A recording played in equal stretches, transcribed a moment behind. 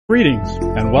Greetings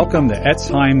and welcome to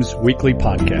Etz Chaim's weekly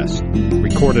podcast,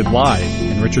 recorded live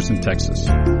in Richardson, Texas.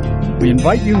 We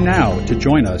invite you now to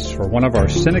join us for one of our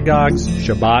synagogue's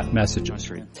Shabbat messages.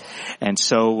 And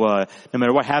so, no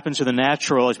matter what happens to the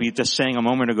natural, as we just sang a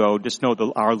moment ago, just know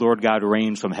that our Lord God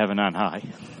reigns from heaven on high.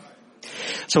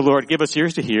 So Lord, give us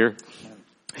ears to hear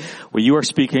what you are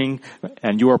speaking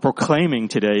and you are proclaiming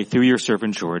today through your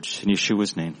servant George. In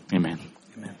Yeshua's name, amen.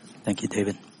 Amen. Thank you,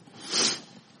 David.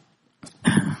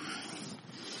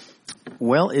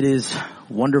 Well, it is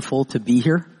wonderful to be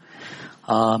here.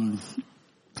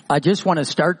 I just want to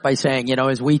start by saying,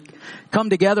 as we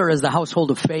come together as the household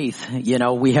of faith,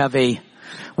 we have a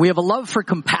love for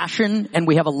compassion and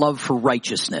we have a love for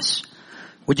righteousness.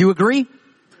 Would you agree?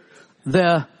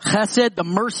 The chesed, the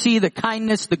mercy, the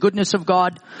kindness, the goodness of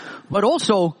God, but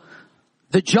also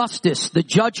the justice, the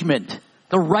judgment,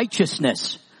 the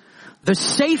righteousness, the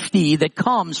safety that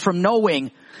comes from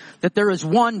knowing that there is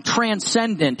one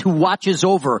transcendent who watches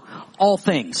over all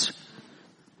things.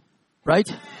 Right?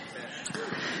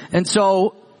 And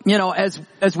so,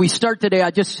 as we start today,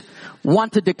 I just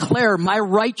want to declare my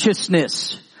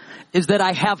righteousness is that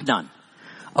I have none.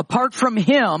 Apart from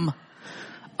him,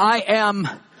 I am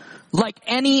like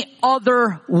any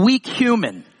other weak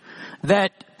human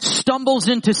that stumbles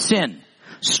into sin,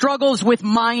 struggles with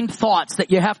mind thoughts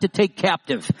that you have to take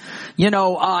captive,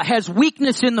 has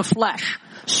weakness in the flesh,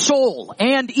 soul,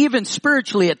 and even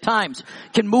spiritually at times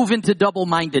can move into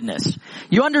double-mindedness.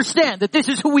 You understand that this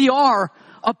is who we are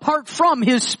apart from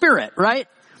his spirit, right?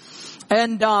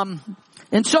 And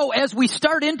so as we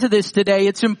start into this today,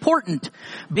 it's important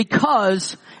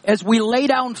because as we lay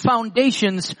down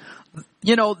foundations,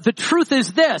 the truth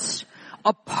is this: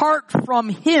 apart from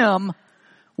him,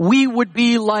 we would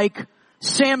be like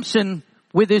Samson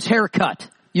with his haircut.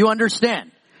 You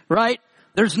understand, right?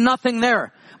 There's nothing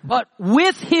there. But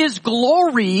with his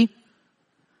glory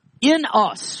in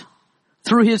us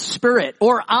through his spirit,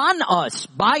 or on us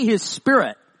by his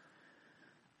spirit,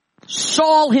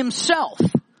 Saul himself,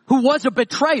 who was a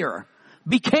betrayer,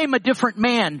 became a different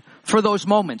man for those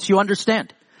moments. You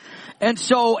understand? And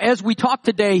so as we talk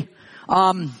today,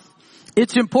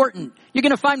 it's important. You're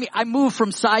going to find me, I move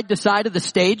from side to side of the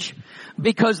stage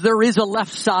because there is a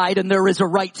left side and there is a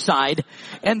right side,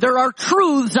 and there are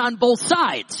truths on both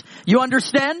sides. You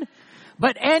understand?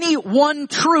 But any one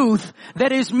truth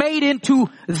that is made into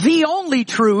the only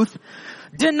truth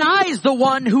denies the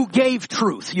one who gave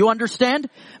truth. You understand?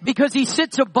 Because he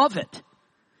sits above it.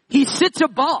 He sits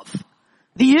above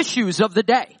the issues of the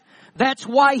day. That's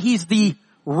why he's the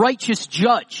righteous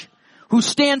judge who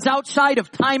stands outside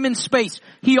of time and space.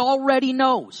 He already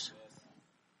knows.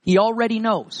 He already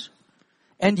knows.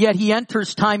 And yet he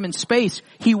enters time and space.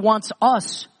 He wants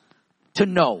us to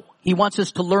know. He wants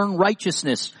us to learn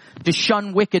righteousness, to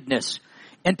shun wickedness,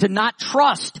 and to not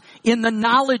trust in the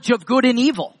knowledge of good and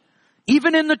evil.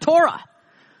 Even in the Torah.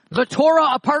 The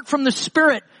Torah, apart from the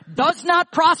Spirit, does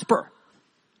not prosper.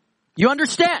 You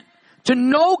understand? To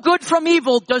know good from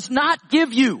evil does not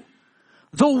give you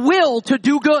the will to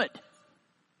do good.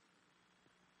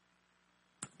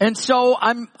 And so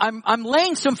I'm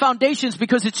laying some foundations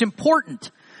because it's important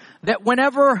that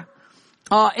whenever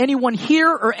anyone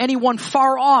here or anyone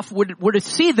far off would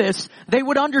see this, they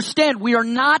would understand we are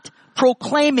not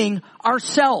proclaiming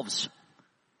ourselves.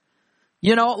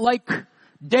 Like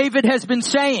David has been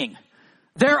saying,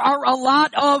 there are a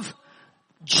lot of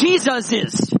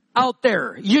Jesuses out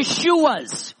there,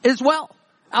 Yeshuas as well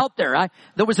out there.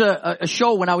 There was a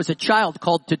show when I was a child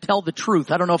called To Tell the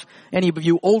Truth. I don't know if any of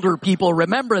you older people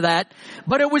remember that,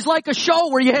 but it was like a show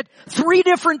where you had 3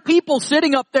 different people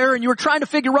sitting up there and you were trying to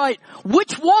figure out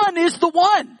which one is the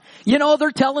one.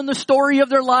 They're telling the story of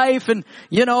their life and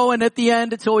at the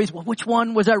end it's always, well, which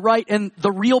one was I right? And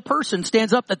the real person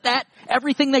stands up that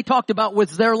everything they talked about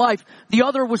was their life. The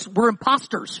other were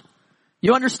imposters.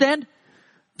 You understand?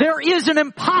 There is an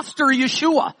imposter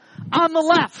Yeshua on the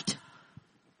left.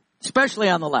 Especially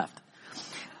on the left.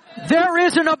 There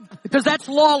is because that's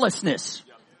lawlessness.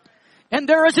 And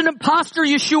there is an imposter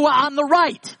Yeshua on the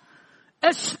right.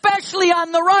 Especially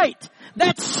on the right.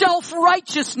 That's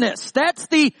self-righteousness. That's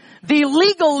the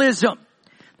legalism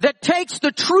that takes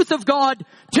the truth of God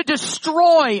to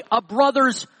destroy a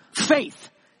brother's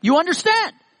faith. You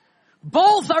understand?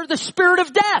 Both are the spirit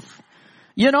of death.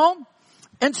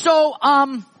 And so,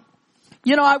 I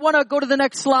want to go to the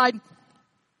next slide.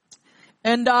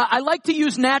 And I like to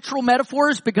use natural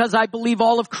metaphors because I believe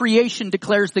all of creation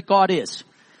declares that God is.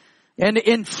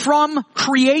 And from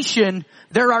creation,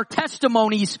 there are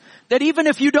testimonies that even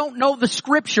if you don't know the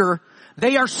scripture,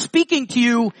 they are speaking to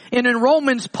you. And in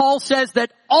Romans, Paul says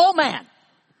that all men,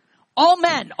 all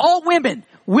women,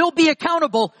 will be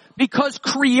accountable because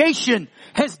creation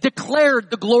has declared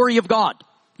the glory of God.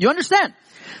 You understand?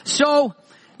 So,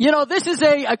 this is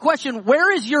a question.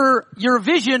 Where is your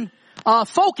vision,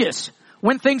 focus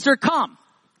when things are calm?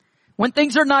 When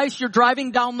things are nice, you're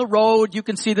driving down the road. You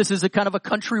can see this is a kind of a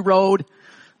country road.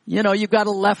 You've got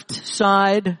a left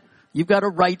side, you've got a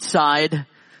right side,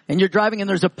 and you're driving and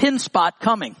there's a pin spot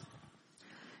coming.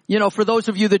 For those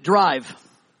of you that drive,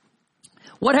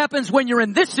 what happens when you're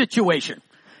in this situation?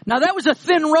 Now that was a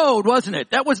thin road, wasn't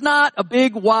it? That was not a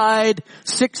big, wide,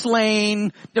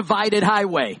 6-lane, divided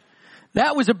highway.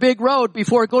 That was a big road.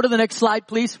 Go to the next slide,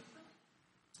 please.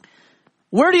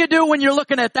 Where do you do when you're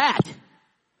looking at that?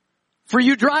 For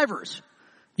you drivers,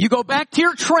 you go back to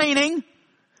your training.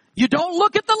 You don't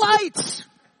look at the lights,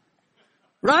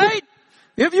 right?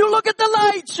 If you look at the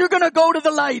lights, you're going to go to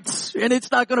the lights and it's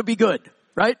not going to be good,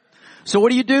 right? So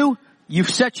what do? You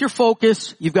set your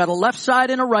focus. You've got a left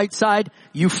side and a right side.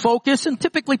 You focus, and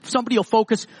typically somebody will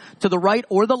focus to the right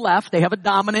or the left. They have a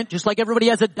dominant, just like everybody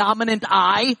has a dominant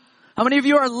eye. How many of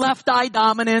you are left eye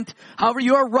dominant? However,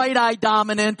 you are right eye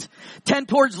dominant. Tend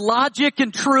towards logic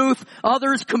and truth.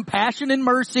 Others, compassion and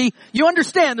mercy. You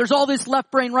understand there's all this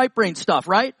left brain, right brain stuff,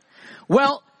 right?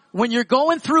 Well, when you're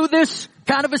going through this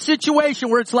kind of a situation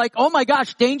where it's like, oh my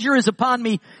gosh, danger is upon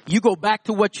me, you go back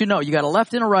to what you know. You got a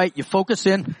left and a right. You focus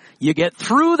in. You get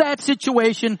through that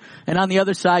situation. And on the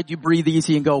other side, you breathe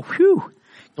easy and go, whew,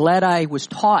 glad I was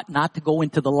taught not to go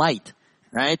into the light,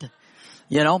 right?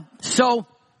 So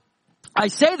I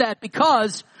say that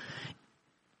because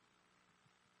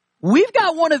we've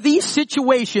got one of these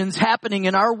situations happening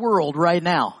in our world right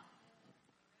now,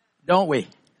 don't we?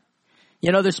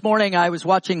 This morning I was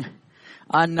watching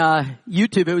on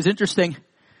YouTube. It was interesting.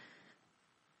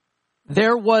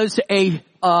 There was a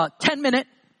 10-minute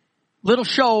little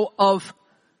show of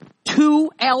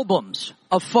 2 albums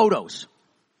of photos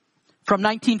from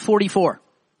 1944.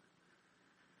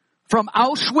 From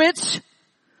Auschwitz,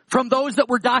 from those that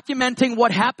were documenting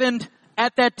what happened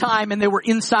at that time, and they were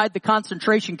inside the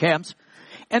concentration camps.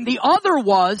 And the other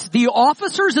was the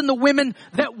officers and the women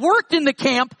that worked in the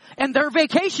camp and their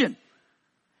vacation.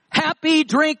 Happy,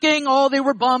 drinking, they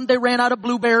were bummed, they ran out of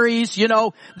blueberries,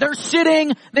 they're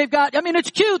sitting,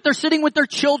 it's cute, they're sitting with their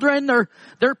children,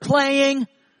 they're playing.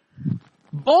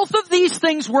 Both of these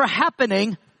things were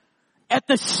happening at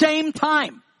the same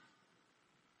time.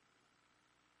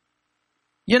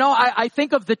 I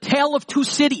think of the Tale of Two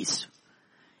Cities.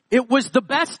 It was the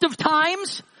best of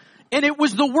times and it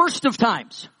was the worst of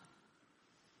times.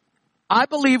 I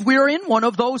believe we are in one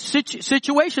of those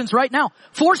situations right now.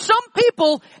 For some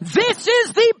people, this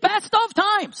is the best of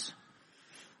times.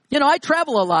 I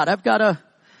travel a lot. I've got a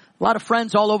lot of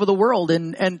friends all over the world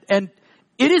and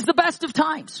it is the best of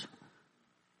times.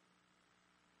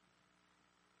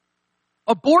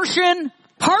 Abortion,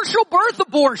 partial birth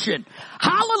abortion.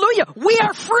 Hallelujah. We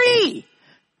are free.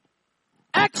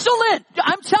 Excellent.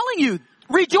 I'm telling you,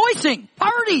 rejoicing,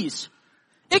 parties,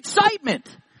 excitement,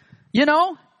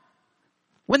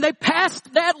 When they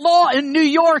passed that law in New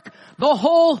York, the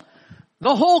whole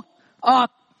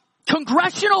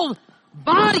congressional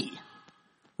body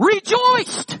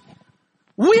rejoiced.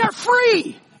 We are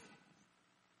free.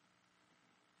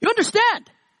 You understand?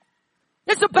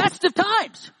 It's the best of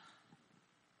times.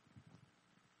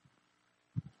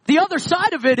 The other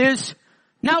side of it is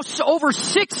now over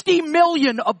 60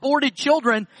 million aborted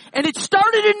children, and it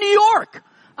started in New York.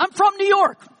 I'm from New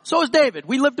York. So is David.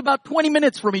 We lived about 20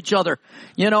 minutes from each other.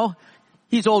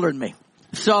 He's older than me.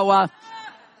 So,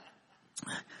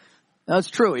 that's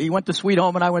true. He went to Sweet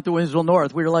Home and I went to Winslow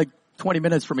North. We were like 20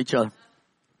 minutes from each other.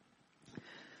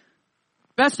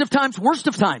 Best of times, worst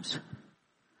of times.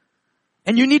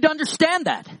 And you need to understand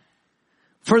that.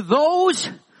 For those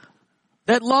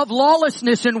that love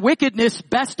lawlessness and wickedness,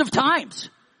 best of times.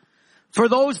 For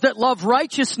those that love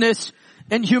righteousness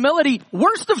and humility,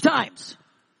 worst of times.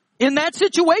 In that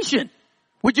situation.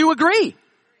 Would you agree?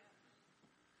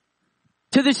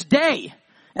 To this day.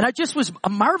 And I just was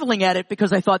marveling at it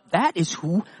because I thought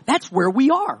that's where we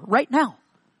are right now.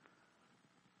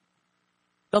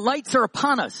 The lights are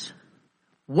upon us.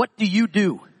 What do you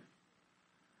do?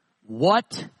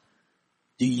 What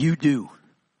do you do?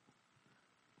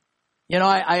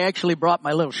 I actually brought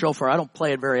my little chauffeur. I don't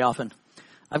play it very often.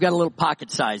 I've got a little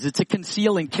pocket size. It's a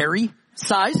conceal and carry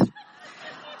size.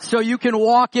 So you can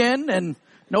walk in and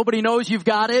nobody knows you've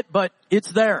got it, but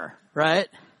it's there, right?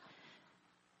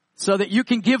 So that you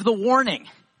can give the warning.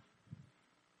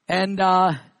 And,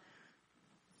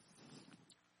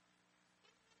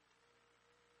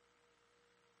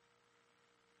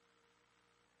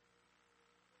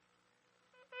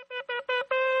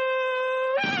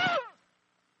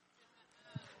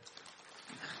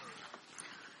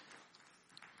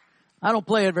 I don't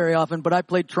play it very often, but I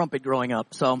played trumpet growing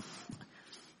up. So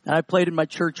I played in my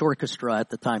church orchestra at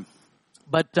the time.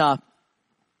 But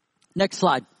next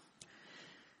slide.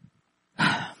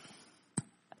 I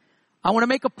want to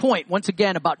make a point once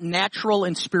again about natural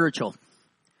and spiritual.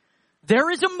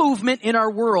 There is a movement in our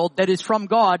world that is from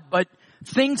God, but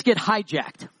things get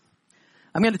hijacked.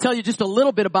 I'm going to tell you just a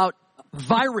little bit about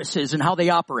viruses and how they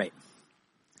operate.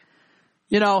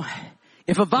 You know,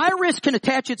 if a virus can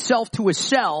attach itself to a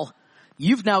cell,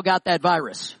 you've now got that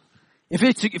virus.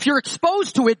 If you're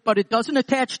exposed to it, but it doesn't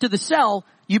attach to the cell,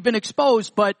 you've been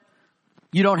exposed, but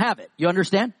you don't have it. You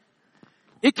understand?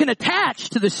 It can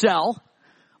attach to the cell,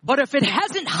 but if it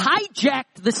hasn't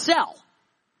hijacked the cell,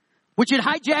 which it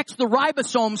hijacks the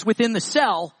ribosomes within the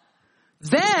cell,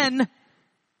 then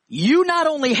you not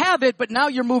only have it, but now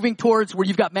you're moving towards where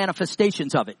you've got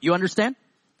manifestations of it. You understand?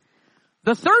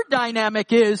 The third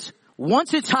dynamic is,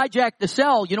 once it's hijacked the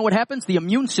cell, you know what happens? The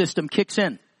immune system kicks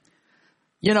in.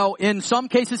 You know, in some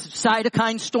cases,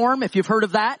 cytokine storm, if you've heard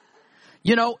of that.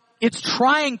 You know, it's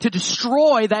trying to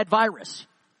destroy that virus.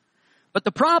 But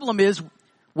the problem is,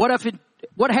 what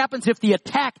happens if the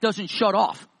attack doesn't shut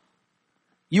off?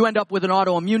 You end up with an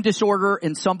autoimmune disorder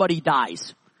and somebody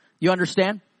dies. You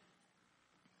understand?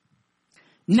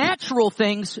 Natural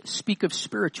things speak of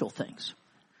spiritual things.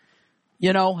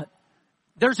 You know,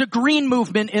 there's a green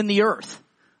movement in the earth.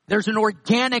 There's an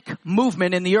organic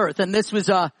movement in the earth. And this was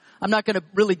I'm not going to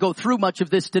really go through much of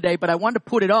this today, but I wanted to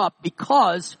put it up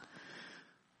because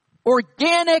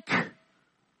organic,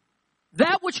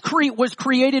 that which was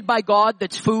created by God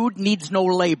that's food needs no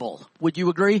label. Would you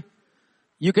agree?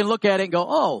 You can look at it and go,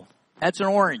 oh, that's an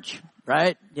orange,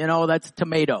 right? You know, that's a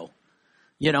tomato,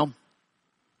 you know.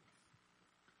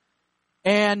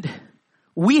 And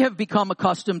we have become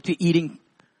accustomed to eating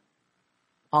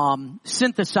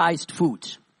synthesized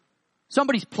foods.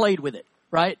 Somebody's played with it,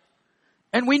 right?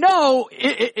 And we know,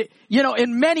 you know,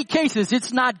 in many cases,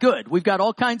 it's not good. We've got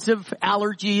all kinds of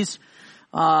allergies.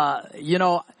 You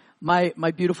know,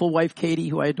 my beautiful wife, Katie,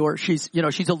 who I adore, she's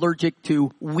allergic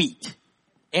to wheat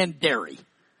and dairy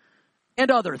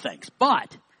and other things.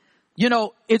 But, you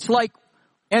know, it's like,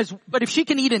 but if she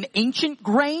can eat an ancient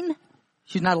grain,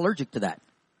 she's not allergic to that.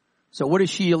 So what is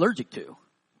she allergic to?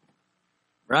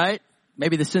 Right?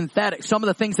 Maybe the synthetic, some of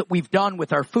the things that we've done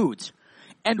with our foods.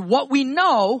 And what we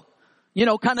know, you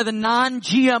know, kind of the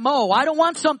non-GMO. I don't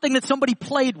want something that somebody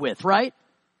played with, right?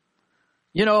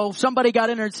 You know, somebody got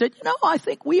in there and said, you know, I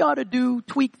think we ought to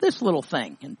tweak this little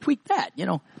thing and tweak that. You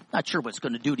know, not sure what it's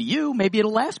going to do to you. Maybe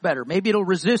it'll last better. Maybe it'll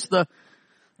resist the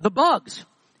bugs.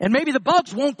 And maybe the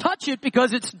bugs won't touch it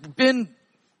because it's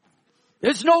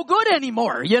no good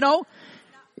anymore, you know?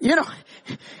 You know,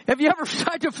 have you ever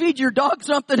tried to feed your dog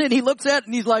something and he looks at it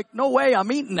and he's like, no way,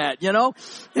 I'm eating that, you know?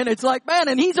 And it's like, man,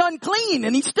 and he's unclean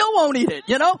and he still won't eat it,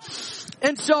 you know?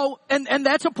 And so, and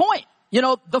that's a point. You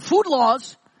know, the food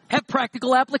laws have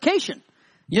practical application.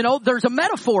 You know, there's a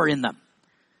metaphor in them,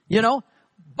 you know?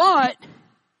 But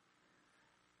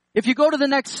if you go to the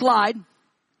next slide,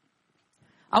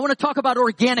 I want to talk about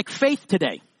organic faith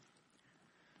today.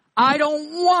 I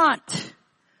don't want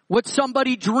what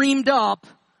somebody dreamed up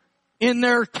in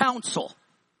their council.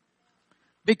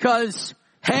 Because,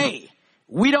 hey,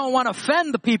 we don't want to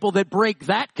offend the people that break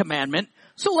that commandment,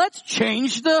 so let's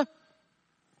change the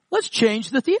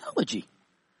theology.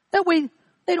 That way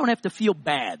they don't have to feel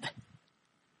bad.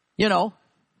 You know?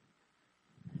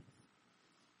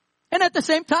 And at the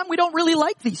same time, we don't really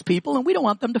like these people and we don't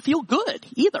want them to feel good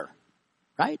either.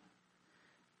 Right?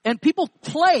 And people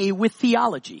play with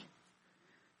theology.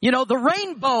 You know, the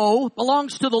rainbow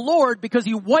belongs to the Lord because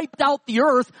He wiped out the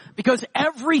earth because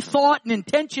every thought and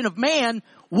intention of man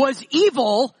was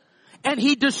evil and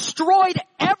He destroyed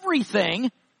everything.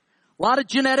 A lot of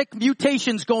genetic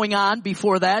mutations going on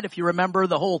before that. If you remember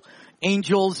the whole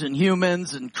angels and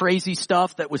humans and crazy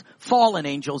stuff that was fallen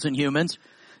angels and humans.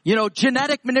 You know,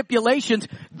 genetic manipulations.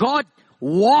 God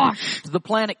washed the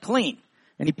planet clean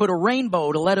and He put a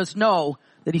rainbow to let us know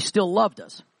that He still loved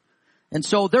us. And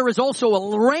so there is also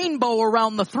a rainbow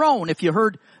around the throne, if you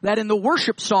heard that in the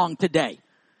worship song today.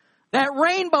 That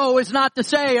rainbow is not to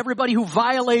say everybody who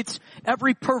violates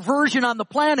every perversion on the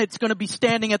planet is going to be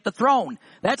standing at the throne.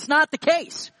 That's not the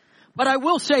case. But I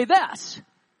will say this.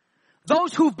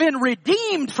 Those who've been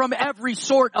redeemed from every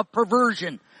sort of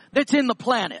perversion that's in the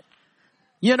planet.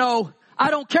 You know,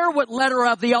 I don't care what letter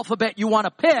of the alphabet you want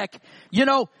to pick. You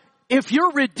know, if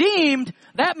you're redeemed,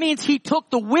 that means He took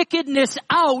the wickedness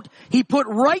out, He put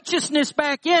righteousness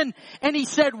back in, and He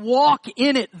said, walk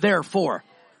in it, therefore.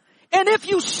 And if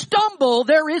you stumble,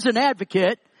 there is an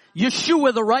advocate.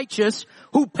 Yeshua the righteous,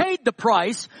 who paid the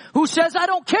price, who says, I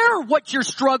don't care what you're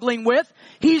struggling with.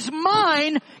 He's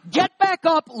mine. Get back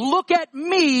up. Look at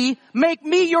me. Make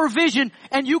me your vision.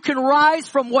 And you can rise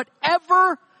from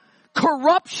whatever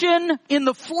corruption in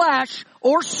the flesh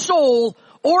or soul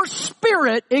or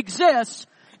spirit exists.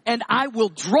 And I will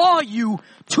draw you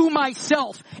to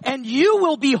myself. And you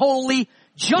will be holy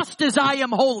just as I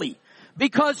am holy.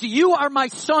 Because you are my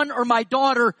son or my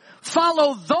daughter,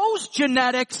 follow those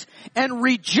genetics and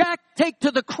take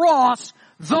to the cross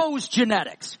those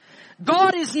genetics.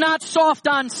 God is not soft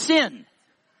on sin.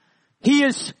 He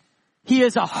is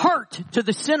a heart to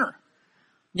the sinner.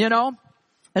 You know?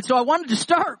 And so I wanted to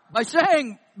start by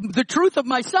saying the truth of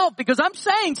myself, because I'm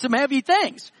saying some heavy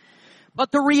things.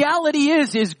 But the reality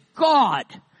is God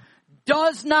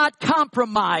does not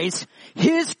compromise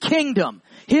His kingdom,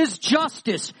 His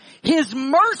justice, His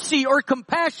mercy or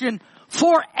compassion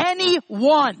for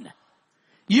anyone.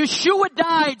 Yeshua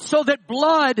died so that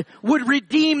blood would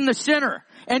redeem the sinner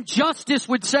and justice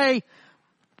would say,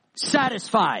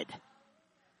 satisfied.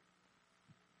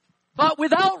 But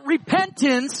without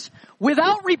repentance,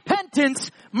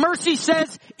 mercy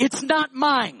says, it's not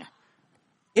mine.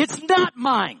 It's not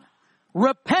mine.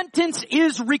 Repentance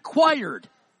is required.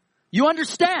 You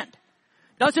understand?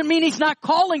 Doesn't mean He's not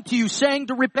calling to you, saying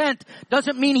to repent.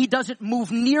 Doesn't mean He doesn't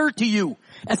move near to you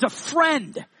as a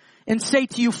friend and say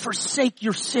to you, forsake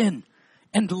your sin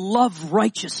and love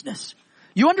righteousness.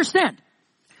 You understand?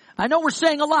 I know we're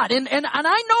saying a lot, and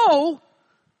I know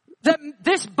that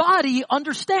this body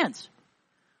understands,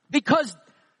 because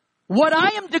what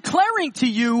I am declaring to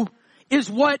you is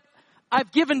what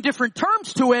I've given different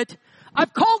terms to it.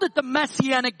 I've called it the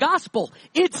Messianic gospel.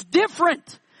 It's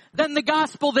different than the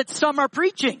gospel that some are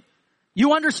preaching.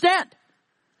 You understand?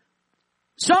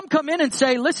 Some come in and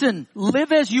say, listen,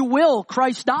 live as you will,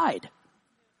 Christ died.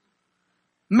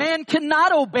 Man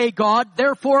cannot obey God,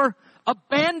 therefore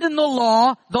abandon the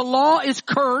law. The law is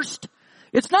cursed.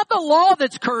 It's not the law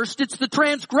that's cursed, it's the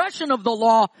transgression of the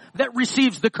law that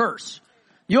receives the curse.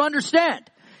 You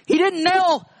understand? He didn't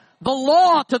nail the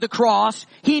law to the cross.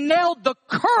 He nailed the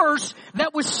curse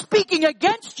that was speaking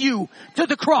against you to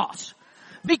the cross.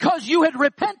 Because you had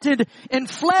repented and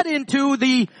fled into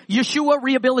the Yeshua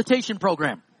rehabilitation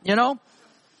program, you know,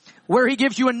 where He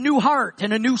gives you a new heart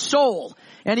and a new soul.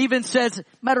 And even says,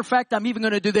 matter of fact, I'm even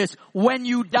going to do this. When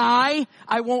you die,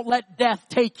 I won't let death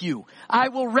take you. I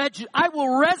will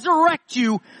resurrect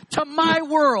you to my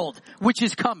world, which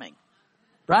is coming.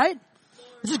 Right?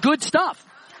 This is good stuff.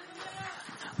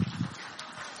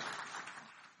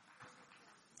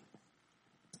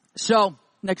 So,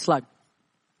 next slide.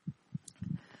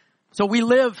 So we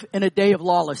live in a day of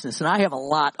lawlessness, and I have a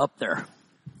lot up there.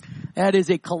 That is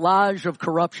a collage of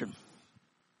corruption.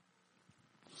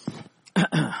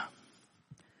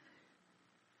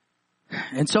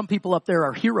 And some people up there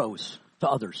are heroes to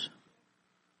others.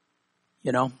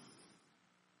 You know?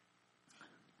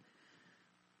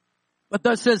 But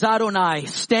thus says Adonai,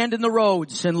 stand in the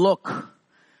roads and look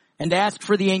and ask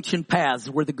for the ancient paths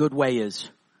where the good way is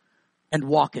and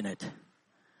walk in it.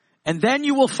 And then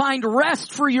you will find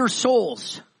rest for your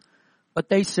souls. But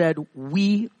they said,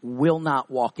 we will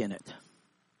not walk in it.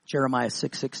 Jeremiah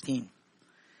 6:16.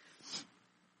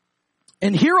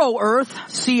 And hear, O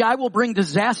earth, see, I will bring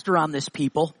disaster on this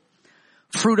people,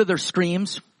 fruit of their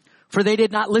screams, for they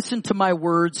did not listen to my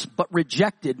words, but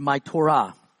rejected my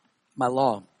Torah, my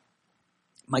law,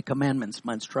 my commandments,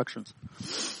 my instructions.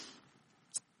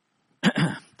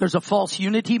 There's a false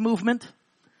unity movement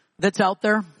that's out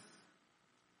there.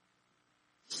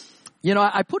 You know,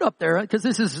 I put up there, because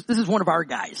this is one of our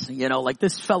guys, you know, like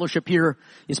this fellowship here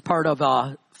is part of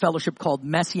a fellowship called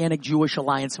Messianic Jewish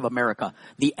Alliance of America,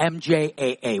 the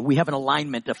MJAA. We have an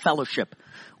alignment, a fellowship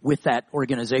with that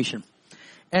organization.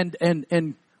 And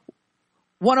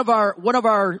one of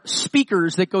our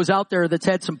speakers that goes out there that's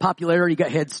had some popularity,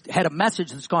 had a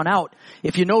message that's gone out.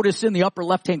 If you notice in the upper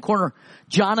left-hand corner,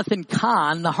 Jonathan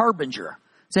Cahn, The Harbinger.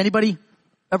 Has anybody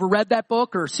ever read that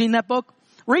book or seen that book?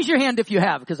 Raise your hand if you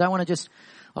have, because I want to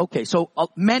okay, so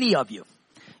many of you.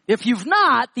 If you've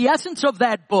not, the essence of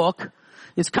that book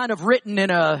is kind of written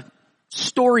in a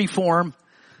story form,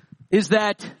 is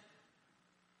that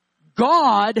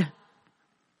God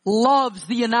loves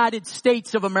the United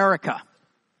States of America.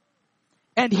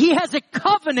 And He has a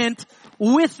covenant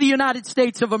with the United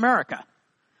States of America.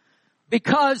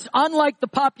 Because unlike the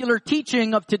popular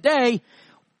teaching of today,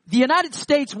 the United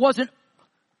States wasn't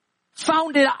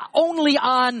founded only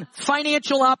on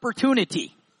financial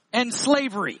opportunity and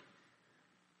slavery.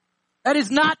 That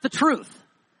is not the truth.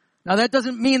 Now that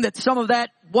doesn't mean that some of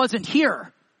that wasn't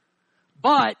here.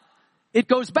 But it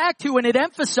goes back to and it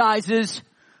emphasizes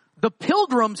the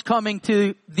pilgrims coming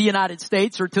to the United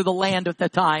States or to the land at the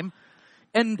time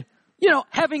and,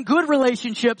 having good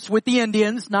relationships with the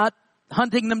Indians, not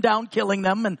hunting them down, killing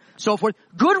them and so forth.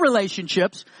 Good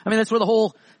relationships. I mean, that's where the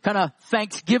whole kind of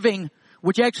Thanksgiving,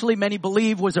 which actually many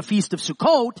believe was a feast of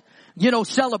Sukkot,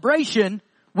 celebration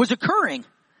was occurring.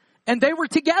 And they were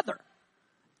together.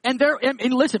 And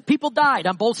listen, people died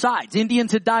on both sides.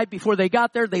 Indians had died before they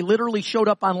got there. They literally showed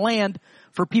up on land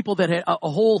for people that had a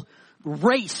whole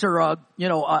race or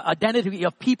identity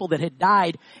of people that had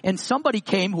died. And somebody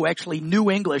came who actually knew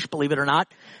English, believe it or not,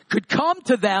 could come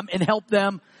to them and help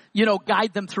them,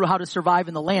 guide them through how to survive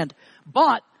in the land.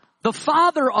 But the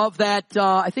father of that,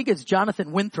 I think it's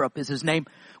Jonathan Winthrop is his name,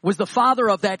 was the father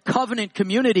of that covenant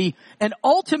community. And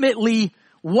ultimately,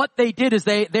 what they did is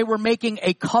they were making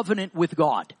a covenant with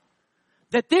God.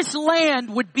 That this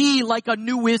land would be like a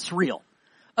new Israel.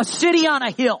 A city on a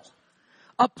hill.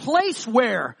 A place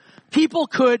where people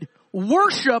could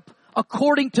worship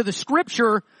according to the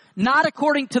scripture, not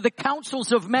according to the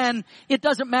counsels of men. It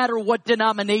doesn't matter what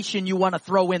denomination you want to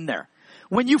throw in there.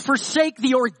 When you forsake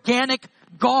the organic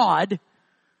God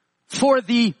for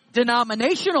the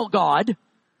denominational God,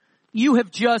 you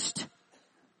have just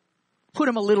put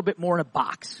them a little bit more in a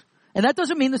box. And that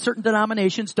doesn't mean that certain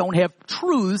denominations don't have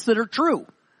truths that are true.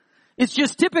 It's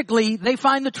just typically they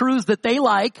find the truths that they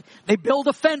like, they build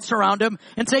a fence around them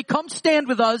and say, come stand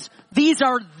with us. These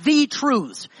are the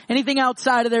truths. Anything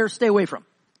outside of there, stay away from.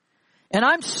 And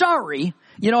I'm sorry,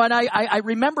 and I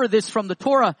remember this from the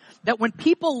Torah, that when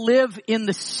people live in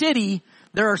the city,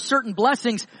 there are certain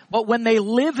blessings, but when they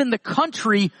live in the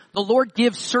country, the Lord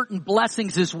gives certain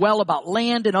blessings as well about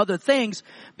land and other things,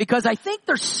 because I think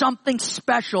there's something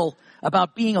special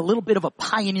about being a little bit of a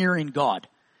pioneer in God.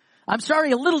 I'm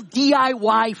sorry, a little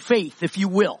DIY faith, if you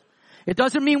will. It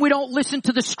doesn't mean we don't listen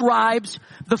to the scribes,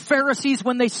 the Pharisees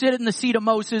when they sit in the seat of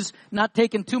Moses, not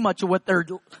taking too much of what they're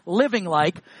living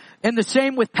like. And the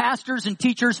same with pastors and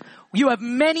teachers. You have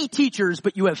many teachers,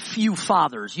 but you have few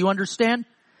fathers. You understand?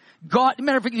 God,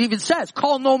 matter of fact, it even says,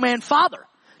 call no man father.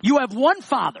 You have one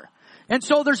father. And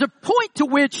so there's a point to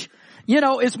which,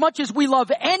 as much as we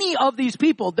love any of these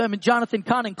people, them and Jonathan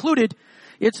Cahn included,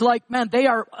 it's like, man, they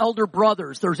are elder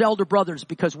brothers. There's elder brothers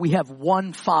because we have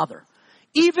one father.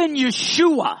 Even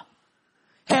Yeshua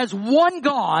has one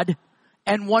God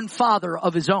and one father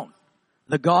of his own.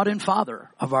 The God and Father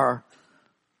of our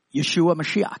Yeshua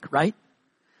Mashiach, right?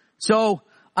 So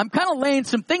I'm kind of laying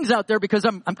some things out there because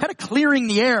I'm kind of clearing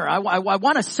the air. I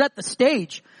want to set the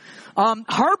stage.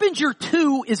 Harbinger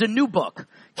 2 is a new book.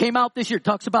 Came out this year.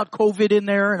 Talks about COVID in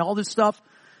there and all this stuff.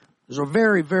 It's a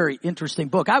very, very interesting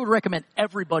book. I would recommend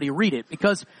everybody read it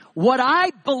because what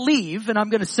I believe, and I'm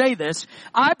going to say this,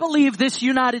 I believe this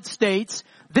United States,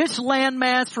 this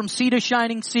landmass from sea to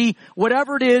shining sea,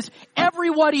 whatever it is,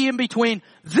 everybody in between,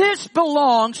 this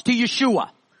belongs to Yeshua.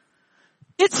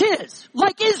 It's his.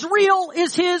 Like Israel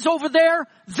is his over there,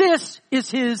 this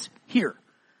is his here.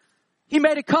 He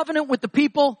made a covenant with the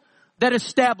people that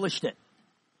established it.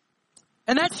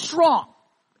 And that's strong.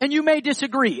 And you may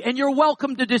disagree, and you're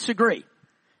welcome to disagree.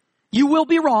 You will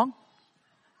be wrong.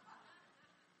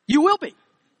 You will be.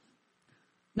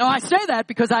 Now I say that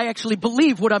because I actually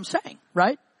believe what I'm saying,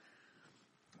 right?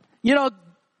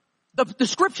 The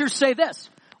scriptures say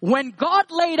this. When God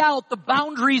laid out the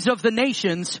boundaries of the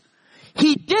nations,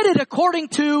 he did it according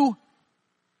to,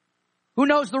 who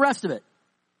knows the rest of it?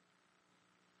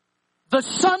 The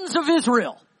sons of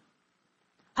Israel.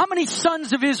 How many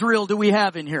sons of Israel do we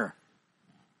have in here?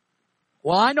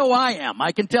 Well, I know I am.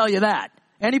 I can tell you that.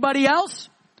 Anybody else?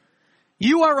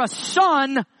 You are a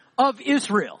son of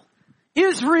Israel.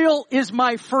 Israel is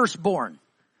my firstborn.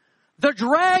 The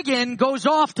dragon goes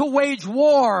off to wage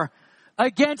war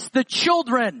against the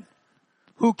children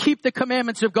who keep the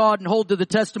commandments of God and hold to the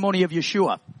testimony of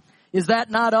Yeshua. Is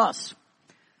that not us?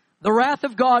 The wrath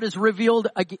of God is revealed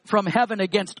from heaven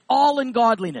against all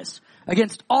ungodliness,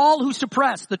 against all who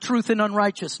suppress the truth in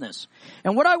unrighteousness.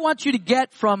 And what I want you to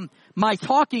get from my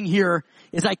talking here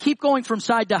is I keep going from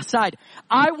side to side.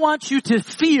 I want you to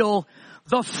feel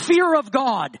the fear of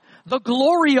God, the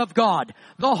glory of God,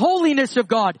 the holiness of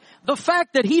God, the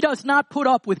fact that he does not put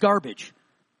up with garbage.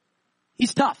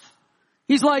 He's tough.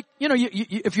 He's like,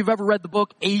 if you've ever read the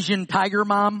book Asian Tiger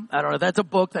Mom, I don't know, that's a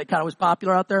book that kind of was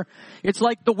popular out there. It's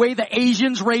like the way the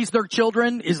Asians raise their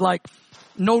children is like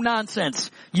no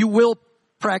nonsense. You will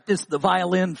practice the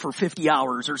violin for 50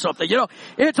 hours or something.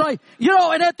 It's like,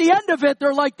 and at the end of it,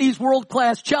 they're like these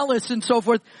world-class cellists and so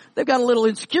forth. They've got a little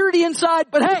insecurity inside,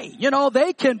 but hey,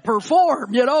 they can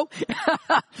perform,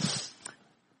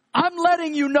 I'm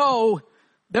letting you know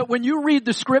that when you read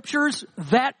the scriptures,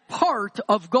 that part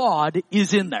of God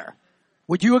is in there.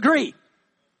 Would you agree?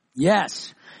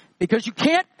 Yes. Because you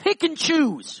can't pick and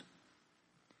choose.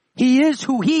 He is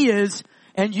who He is,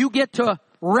 and you get to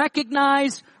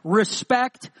recognize,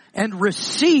 respect, and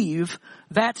receive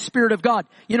that Spirit of God.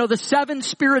 You know, the 7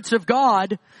 spirits of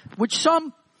God, which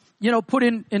some, put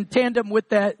in tandem with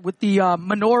the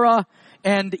menorah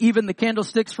and even the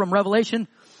candlesticks from Revelation,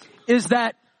 is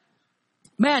that,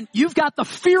 man, you've got the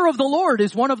fear of the Lord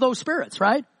is one of those spirits,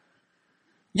 right?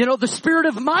 The spirit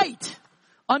of might,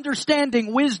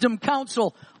 understanding, wisdom,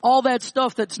 counsel, all that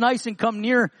stuff that's nice and come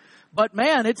near. But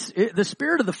man, it's the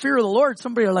spirit of the fear of the Lord.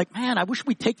 Somebody are like, man, I wish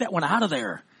we'd take that one out of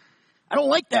there. I don't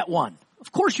like that one.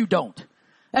 Of course you don't.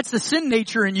 That's the sin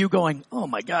nature in you going, oh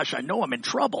my gosh, I know I'm in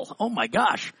trouble. Oh my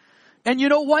gosh. And you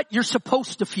know what? You're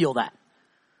supposed to feel that.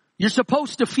 You're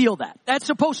supposed to feel that. That's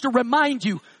supposed to remind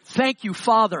you, thank you,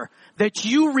 Father, that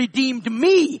you redeemed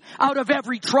me out of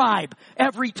every tribe,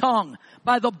 every tongue,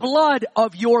 by the blood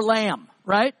of your Lamb,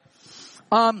 right?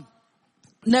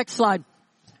 Next slide.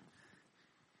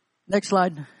 Next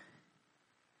slide.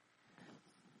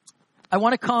 I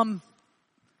want to come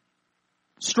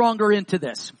stronger into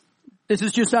this. This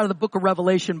is just out of the book of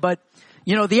Revelation, but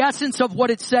the essence of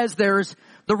what it says there is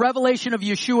the revelation of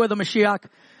Yeshua the Mashiach,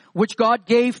 which God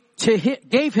gave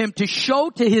him to show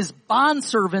to his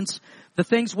bondservants the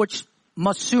things which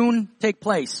must soon take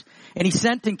place. And he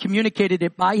sent and communicated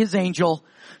it by his angel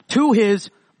to his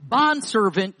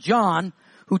bondservant John,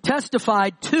 who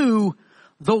testified to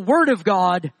the word of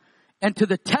God and to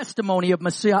the testimony of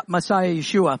Messiah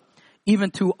Yeshua,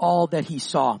 even to all that he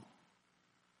saw.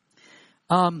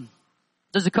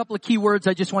 There's a couple of key words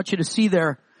I just want you to see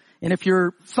there. And if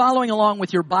you're following along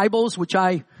with your Bibles, which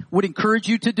I would encourage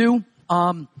you to do,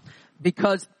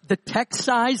 because the text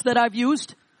size that I've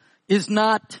used is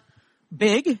not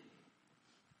big.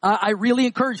 I really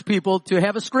encourage people to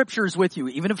have a scriptures with you,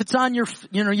 even if it's on your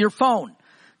phone.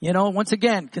 Once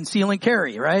again, conceal and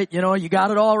carry, right? You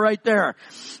got it all right there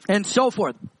and so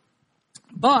forth.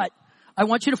 But I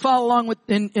want you to follow along with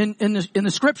in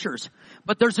the scriptures.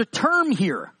 But there's a term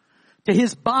here to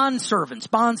his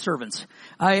bondservants.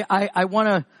 I want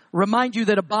to remind you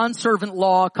that a bondservant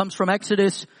law comes from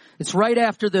Exodus. It's right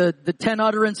after the 10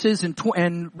 utterances in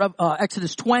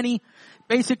Exodus 20.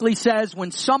 Basically says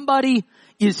when somebody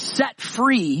is set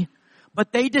free,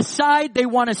 but they decide they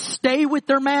want to stay with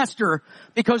their master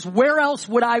because where else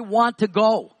would I want to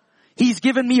go? He's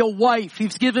given me a wife.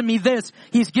 He's given me this.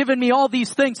 He's given me all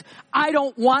these things. I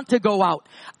don't want to go out.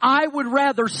 I would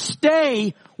rather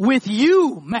stay with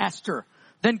you, master,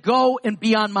 than go and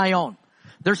be on my own.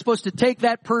 They're supposed to take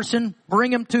that person,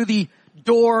 bring him to the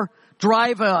door,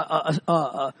 drive an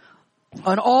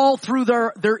awl through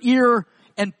their ear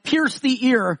and pierce the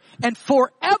ear, and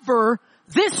forever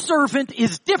this servant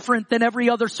is different than every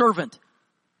other servant.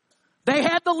 They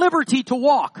had the liberty to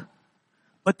walk,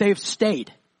 but they've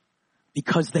stayed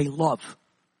because they love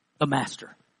the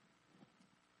master.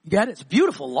 You get it? It's a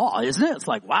beautiful law, isn't it? It's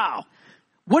like, wow.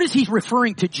 What is he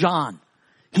referring to John?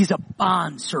 He's a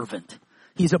bondservant.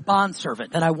 He's a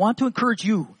bondservant. And I want to encourage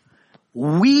you,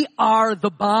 we are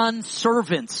the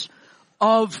bondservants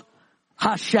of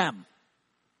Hashem.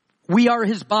 We are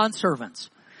his bondservants.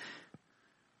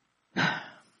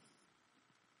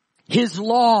 His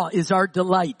law is our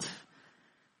delight.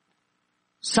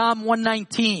 Psalm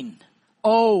 119.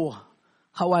 Oh,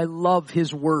 how I love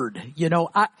his word.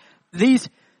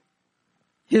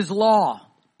 His law,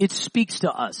 it speaks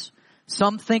to us.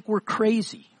 Some think we're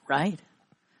crazy, right?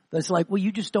 But it's like, well,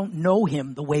 you just don't know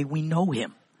him the way we know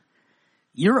him.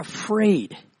 You're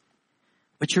afraid,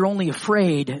 but you're only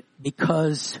afraid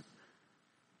because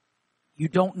you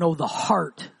don't know the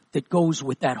heart that goes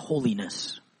with that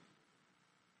holiness.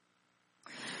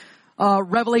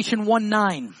 Revelation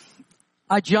 1:9.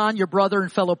 I, John, your brother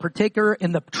and fellow partaker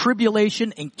in the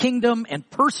tribulation and kingdom and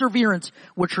perseverance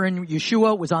which are in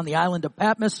Yeshua, was on the island of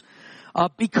Patmos,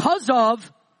 because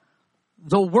of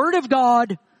the word of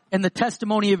God and the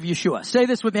testimony of Yeshua. Say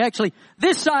this with me. Actually,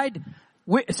 this side,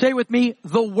 say with me,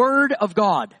 the word of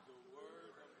God.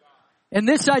 And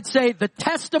this side say the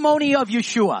testimony of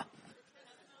Yeshua.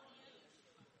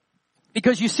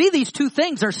 Because you see, these two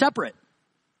things are separate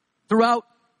throughout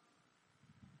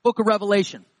book of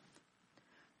Revelation.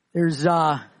 There's,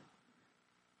 I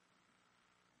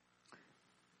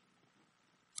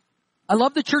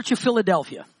love the Church of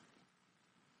Philadelphia.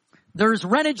 There's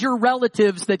Reniger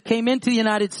relatives that came into the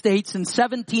United States in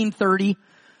 1730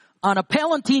 on a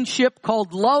Palatine ship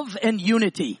called Love and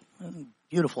Unity.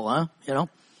 Beautiful, huh?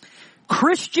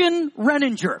 Christian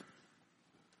Reniger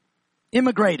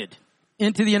immigrated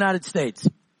into the United States.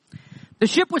 The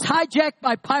ship was hijacked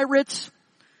by pirates,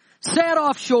 sat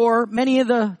offshore. Many of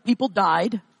the people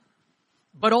died,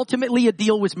 but ultimately a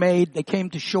deal was made. They came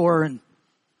to shore and,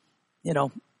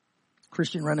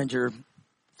 Christian Renninger,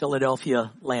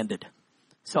 Philadelphia landed.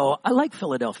 So I like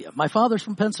Philadelphia. My father's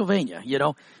from Pennsylvania,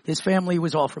 his family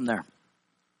was all from there.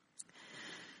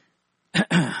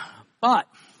 But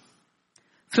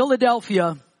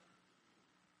Philadelphia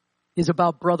is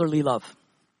about brotherly love.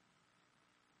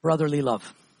 Brotherly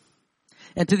love.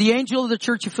 And to the angel of the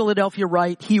church of Philadelphia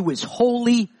write, he who is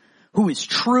holy, who is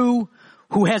true,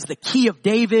 who has the key of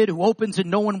David, who opens and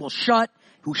no one will shut,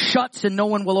 who shuts and no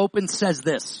one will open, says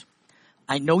this,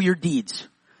 I know your deeds.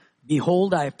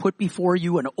 Behold, I have put before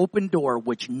you an open door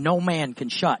which no man can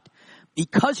shut.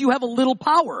 Because you have a little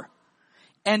power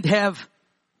and have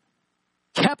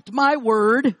kept my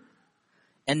word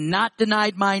and not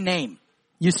denied my name.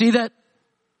 You see that?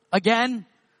 Again,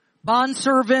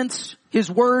 bondservants, his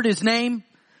word, his name.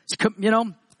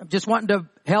 I'm just wanting to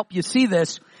help you see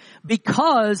this.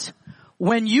 Because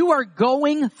when you are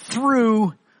going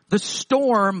through the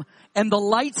storm and the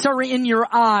lights are in your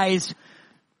eyes,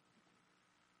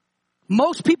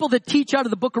 most people that teach out of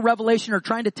the book of Revelation are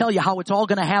trying to tell you how it's all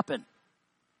going to happen.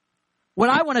 What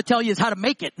I want to tell you is how to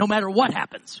make it no matter what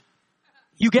happens.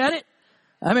 You get it?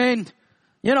 I mean,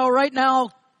 right now,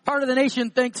 part of the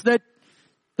nation thinks that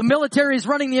the military is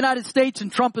running the United States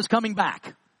and Trump is coming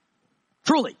back.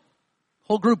 Truly.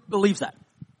 Whole group believes that.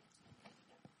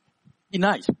 Be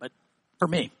nice, but for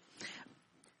me.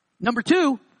 Number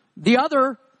two, the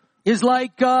other is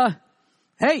like,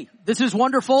 hey, this is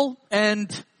wonderful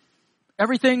and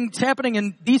everything's happening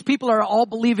and these people are all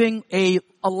believing a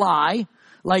lie.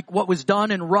 Like what was done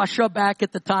in Russia back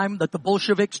at the time that the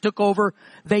Bolsheviks took over.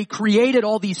 They created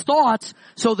all these thoughts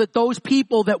so that those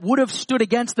people that would have stood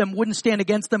against them wouldn't stand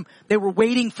against them. They were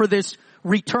waiting for this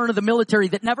return of the military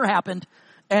that never happened,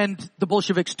 and the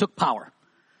Bolsheviks took power.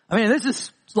 I mean, this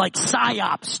is like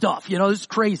psyop stuff, this is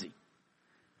crazy.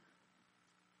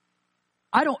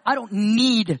 I don't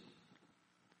need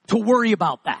to worry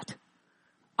about that.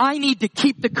 I need to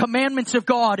keep the commandments of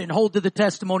God and hold to the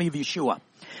testimony of Yeshua.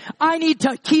 I need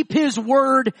to keep his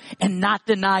word and not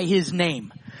deny his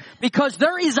name. Because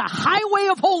there is a highway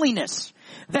of holiness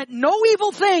that no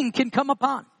evil thing can come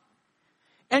upon.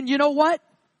 And you know what?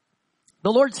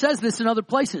 The Lord says this in other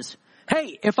places.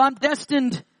 Hey, if I'm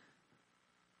destined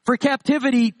for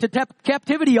captivity,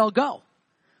 captivity I'll go.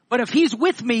 But if he's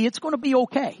with me, it's going to be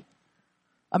okay.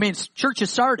 I mean, it's Church of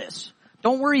Sardis.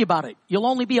 Don't worry about it. You'll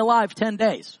only be alive 10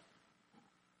 days.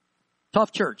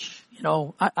 Tough church.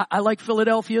 I like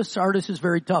Philadelphia. Sardis is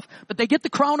very tough. But they get the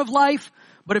crown of life.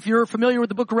 But if you're familiar with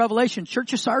the book of Revelation,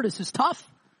 Church of Sardis is tough.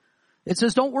 It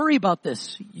says, don't worry about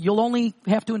this. You'll only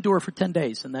have to endure for 10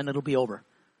 days and then it'll be over.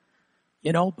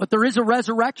 But there is a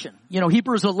resurrection.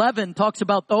 Hebrews 11 talks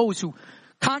about those who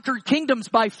conquered kingdoms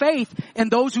by faith and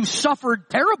those who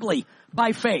suffered terribly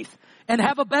by faith and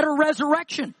have a better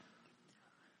resurrection.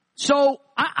 So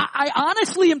I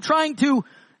honestly am trying to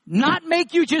not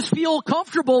make you just feel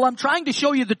comfortable. I'm trying to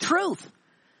show you the truth.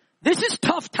 This is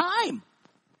tough time.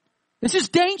 This is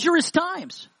dangerous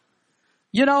times.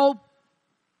 I'll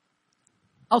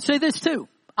say this too.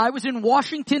 I was in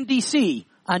Washington, D.C.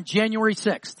 on January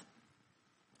 6th.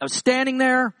 I was standing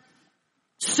there,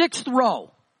 6th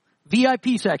row,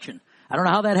 VIP section. I don't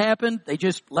know how that happened. They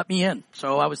just let me in.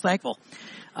 So I was thankful.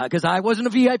 Because I wasn't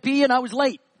a VIP and I was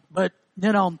late. But,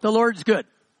 the Lord's good.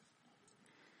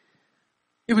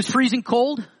 It was freezing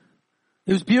cold.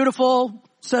 It was beautiful.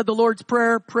 Said the Lord's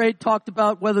Prayer, prayed, talked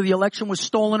about whether the election was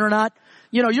stolen or not.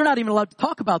 You're not even allowed to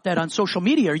talk about that on social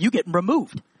media or you get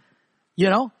removed.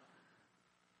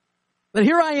 But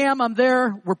here I am, I'm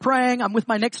there, we're praying, I'm with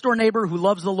my next door neighbor who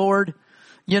loves the Lord,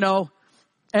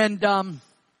 and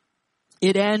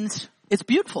it ends. It's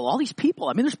beautiful. All these people.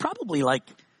 I mean, there's probably I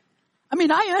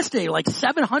estimate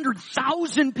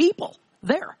 700,000 people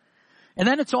there. And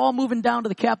then it's all moving down to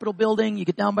the Capitol building. You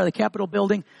get down by the Capitol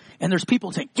building and there's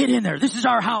people saying, get in there. This is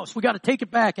our house. We got to take it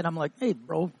back. And I'm like, hey,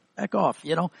 bro, back off,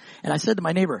 And I said to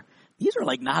my neighbor, these are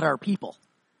not our people.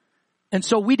 And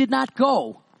so we did not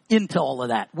go into all of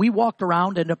that. We walked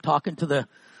around, ended up talking to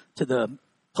the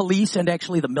police and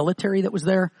actually the military that was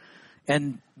there.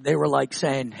 And they were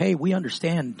saying, hey, we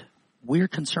understand. We're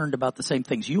concerned about the same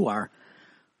things you are.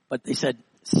 But they said,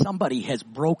 somebody has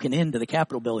broken into the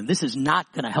Capitol building. This is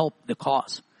not going to help the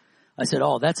cause. I said,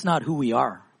 oh, that's not who we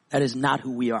are. That is not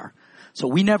who we are. So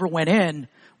we never went in.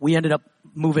 We ended up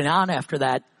moving on after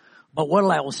that. But what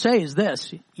I will say is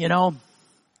this, the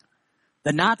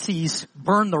Nazis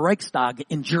burned the Reichstag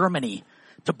in Germany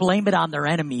to blame it on their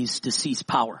enemies to seize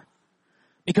power.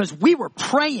 Because we were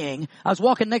praying. I was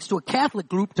walking next to a Catholic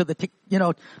group to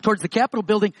towards the Capitol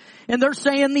building, and they're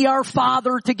saying the Our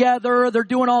Father together. They're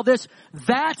doing all this.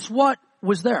 That's what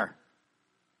was there.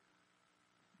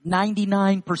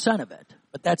 99% of it.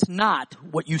 But that's not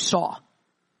what you saw.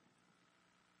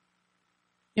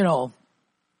 You know,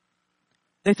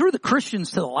 they threw the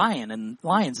Christians to the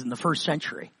lions in the first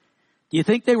century. Do you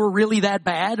think they were really that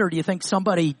bad, or do you think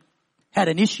somebody had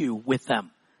an issue with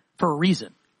them for a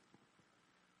reason?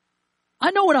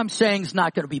 I know what I'm saying is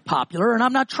not going to be popular, and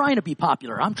I'm not trying to be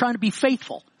popular. I'm trying to be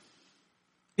faithful.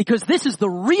 Because this is the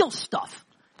real stuff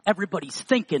everybody's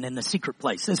thinking in the secret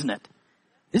place, isn't it?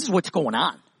 This is what's going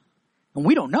on. And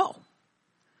we don't know.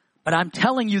 But I'm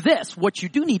telling you this, what you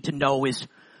do need to know is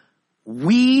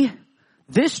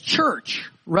this church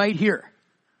right here,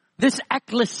 this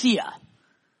ecclesia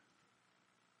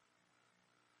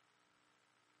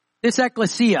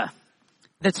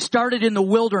that started in the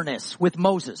wilderness with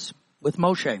Moses, with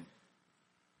Moshe.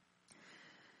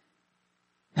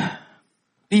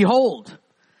 Behold,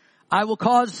 I will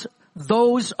cause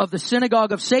those of the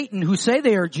synagogue of Satan who say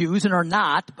they are Jews and are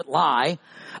not, but lie.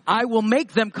 I will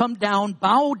make them come down,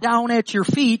 bow down at your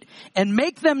feet, and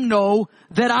make them know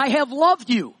that I have loved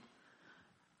you.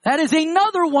 That is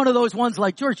another one of those ones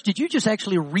like, George, did you just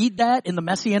actually read that in the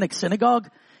Messianic synagogue?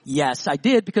 Yes, I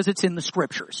did, because it's in the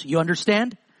scriptures. You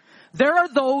understand? There are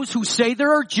those who say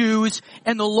there are Jews,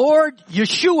 and the Lord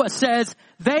Yeshua says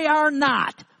they are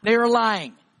not. They are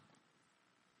lying.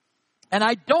 And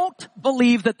I don't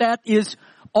believe that is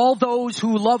all those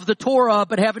who love the Torah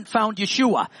but haven't found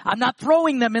Yeshua. I'm not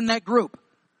throwing them in that group.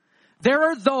 There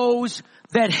are those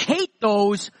that hate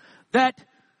those that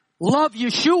love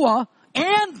Yeshua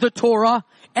and the Torah,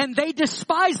 and they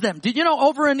despise them. Did you know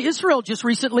over in Israel just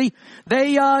recently,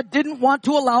 they didn't want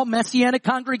to allow Messianic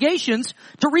congregations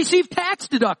to receive tax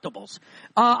deductibles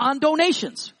on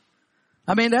donations.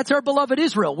 I mean, that's our beloved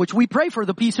Israel, which we pray for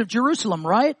the peace of Jerusalem,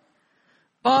 right?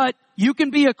 But you can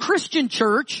be a Christian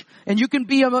church and you can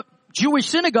be a Jewish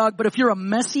synagogue, but if you're a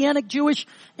Messianic Jewish,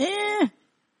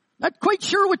 not quite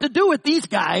sure what to do with these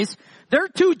guys. They're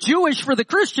too Jewish for the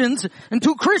Christians and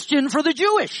too Christian for the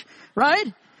Jewish,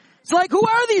 right? It's like, who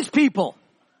are these people?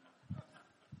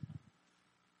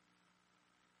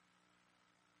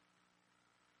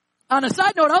 On a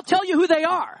side note, I'll tell you who they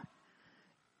are.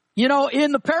 You know,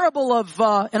 in the parable of,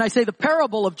 and I say the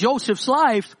parable of Joseph's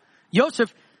life,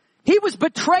 Joseph, he was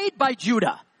betrayed by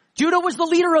Judah. Judah was the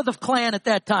leader of the clan at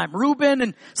that time. Reuben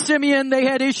and Simeon, they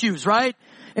had issues, right?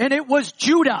 And it was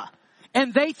Judah.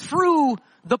 And they threw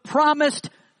the promised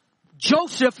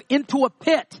Joseph into a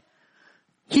pit.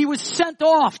 He was sent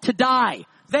off to die.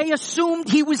 They assumed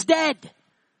he was dead.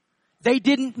 They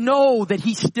didn't know that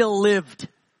he still lived.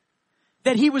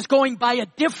 That he was going by a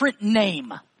different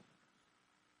name.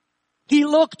 He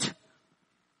looked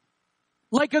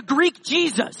like a Greek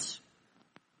Jesus.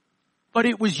 But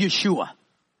it was Yeshua.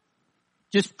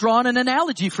 Just drawing an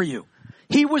analogy for you.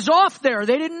 He was off there.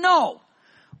 They didn't know.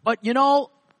 But you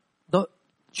know,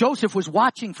 Joseph was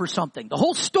watching for something. The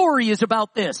whole story is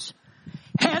about this.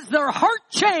 Has their heart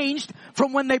changed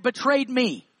from when they betrayed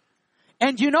me?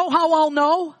 And you know how I'll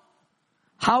know?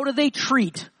 How do they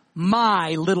treat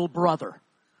my little brother?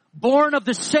 Born of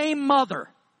the same mother.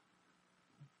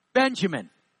 Benjamin.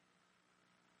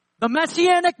 The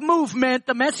Messianic movement,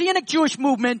 the Messianic Jewish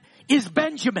movement is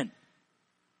Benjamin.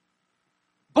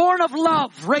 Born of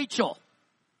love, Rachel.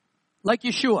 Like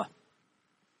Yeshua.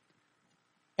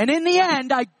 And in the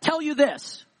end, I tell you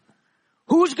this.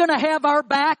 Who's going to have our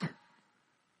back?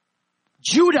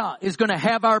 Judah is going to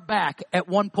have our back at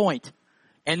one point.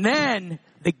 And then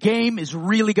the game is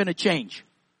really going to change.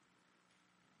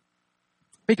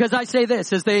 Because I say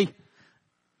this,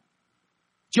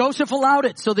 Joseph allowed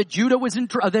it so that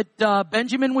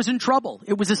Benjamin was in trouble.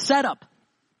 It was a setup.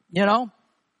 You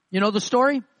know the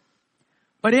story?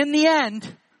 But in the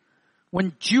end,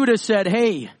 when Judah said,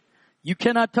 hey, you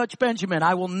cannot touch Benjamin,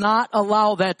 I will not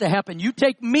allow that to happen. You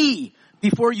take me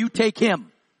before you take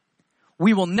him.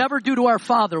 We will never do to our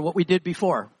father what we did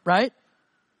before, right?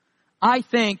 I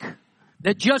think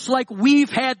that just like we've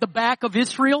had the back of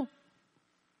Israel,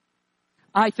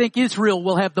 I think Israel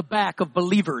will have the back of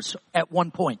believers at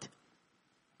one point.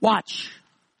 Watch.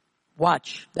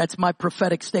 That's my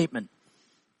prophetic statement.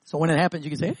 So when it happens,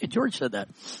 you can say, hey, George said that.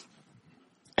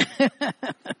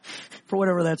 For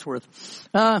whatever that's worth.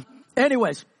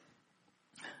 Anyways.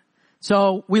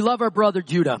 So we love our brother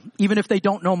Judah, even if they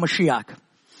don't know Mashiach.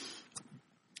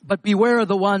 But beware of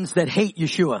the ones that hate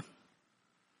Yeshua.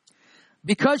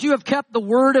 Because you have kept the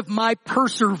word of my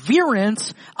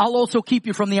perseverance, I'll also keep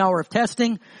you from the hour of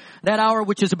testing, that hour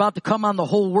which is about to come on the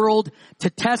whole world to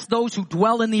test those who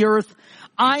dwell in the earth.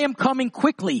 I am coming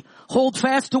quickly. Hold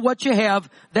fast to what you have,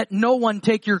 that no one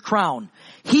take your crown.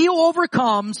 He who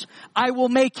overcomes, I will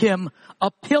make him a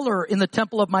pillar in the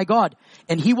temple of my God,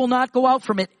 and he will not go out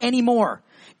from it anymore.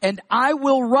 And I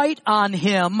will write on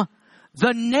him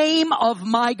the name of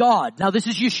my God. Now this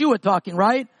is Yeshua talking,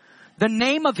 right? The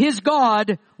name of his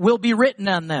God will be written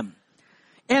on them.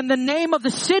 And the name of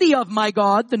the city of my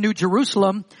God, the New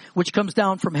Jerusalem, which comes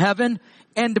down from heaven,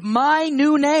 and my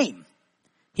new name.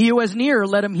 He who has an ear,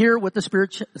 let him hear what the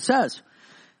Spirit says.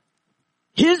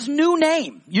 His new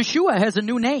name. Yeshua has a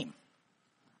new name.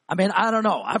 I mean, I don't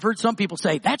know. I've heard some people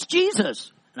say, that's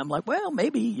Jesus. And I'm like, well,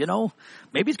 maybe,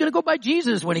 maybe he's going to go by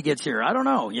Jesus when he gets here. I don't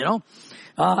know,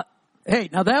 Hey,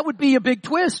 now that would be a big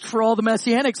twist for all the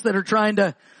Messianics that are trying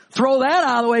to throw that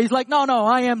out of the way. He's like, no,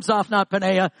 I am Zaphnath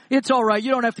Paneah. It's all right.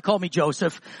 You don't have to call me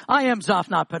Joseph. I am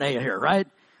Zaphnath Paneah here, right?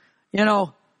 I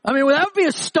mean, that would be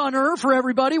a stunner for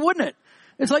everybody, wouldn't it?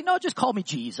 It's like, no, just call me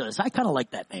Jesus. I kind of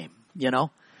like that name,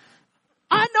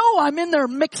 I know I'm in there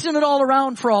mixing it all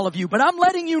around for all of you, but I'm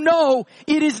letting you know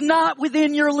it is not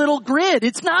within your little grid.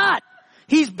 It's not.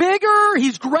 He's bigger,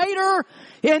 he's greater,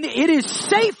 and it is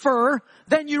safer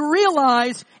than you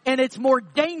realize, and it's more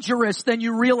dangerous than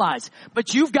you realize.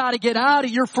 But you've got to get out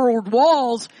of your forward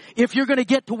walls if you're going to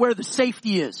get to where the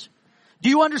safety is. Do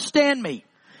you understand me?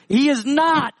 He is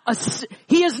not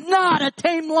a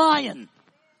tame lion.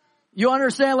 You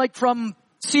understand, like from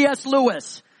C.S.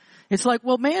 Lewis. It's like,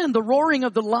 well, man, the roaring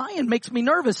of the lion makes me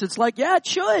nervous. It's like, yeah, it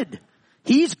should.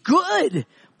 He's good,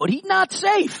 but he's not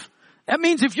safe. That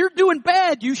means if you're doing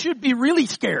bad, you should be really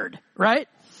scared, right?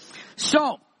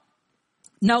 So,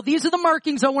 now these are the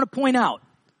markings I want to point out.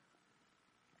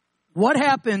 What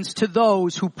happens to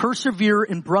those who persevere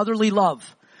in brotherly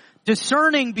love?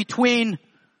 Discerning between,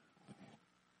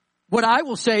 what I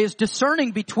will say is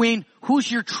discerning between who's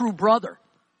your true brother.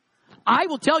 I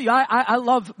will tell you, I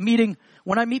love meeting,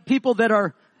 when I meet people that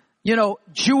are,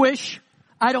 Jewish,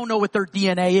 I don't know what their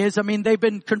DNA is. I mean, they've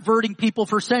been converting people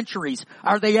for centuries.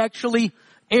 Are they actually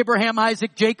Abraham,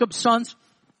 Isaac, Jacob's sons?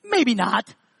 Maybe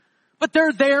not. But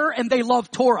they're there and they love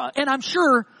Torah. And I'm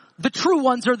sure the true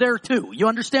ones are there too. You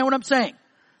understand what I'm saying?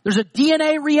 There's a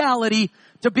DNA reality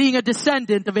to being a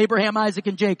descendant of Abraham, Isaac,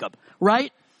 and Jacob.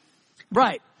 Right?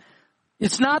 Right.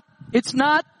 It's not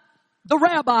the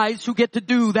rabbis who get to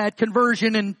do that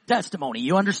conversion and testimony.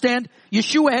 You understand?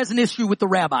 Yeshua has an issue with the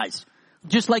rabbis,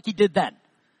 just like he did then.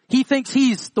 He thinks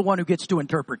he's the one who gets to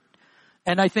interpret.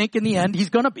 And I think in the end he's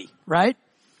gonna be, right?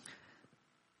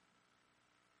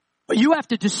 But you have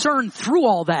to discern through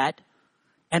all that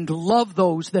and love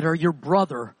those that are your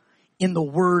brother in the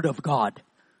Word of God.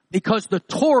 Because the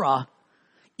Torah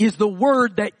is the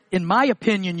Word that, in my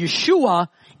opinion, Yeshua,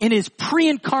 in his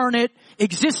pre-incarnate,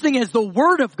 existing as the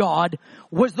Word of God,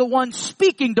 was the one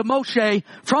speaking to Moshe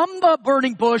from the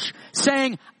burning bush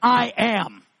saying, I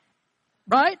am.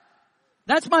 Right?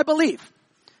 That's my belief.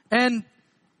 And,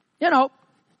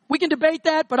 we can debate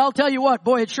that, but I'll tell you what,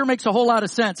 boy, it sure makes a whole lot of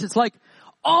sense. It's like,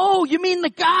 oh, you mean the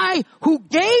guy who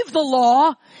gave the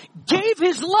law, gave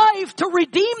his life to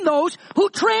redeem those who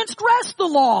transgressed the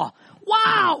law.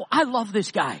 Wow, I love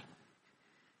this guy.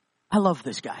 I love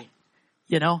this guy,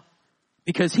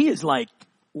 because he is like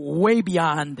way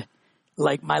beyond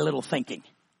like my little thinking,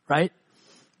 right?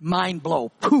 Mind blow,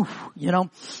 poof,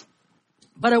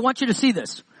 But I want you to see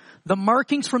this. The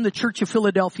markings from the Church of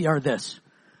Philadelphia are this.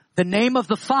 The name of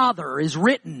the Father is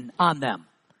written on them.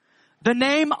 The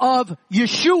name of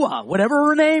Yeshua,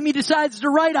 whatever name he decides to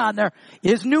write on there,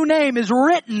 his new name is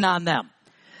written on them.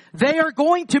 They are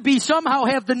going to be somehow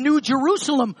have the New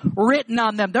Jerusalem written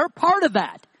on them. They're part of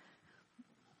that.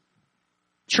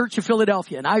 Church of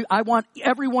Philadelphia. And I want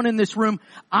everyone in this room,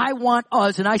 I want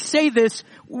us, and I say this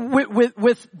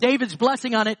with David's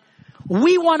blessing on it,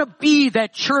 we want to be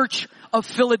that Church of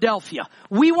Philadelphia.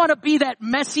 We want to be that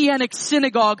Messianic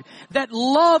synagogue that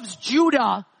loves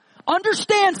Judah,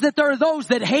 understands that there are those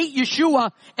that hate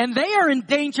Yeshua, and they are in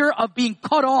danger of being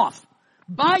cut off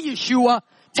by Yeshua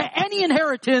to any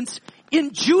inheritance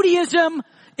in Judaism,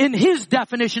 in his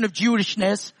definition of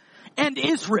Jewishness, and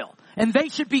Israel. And they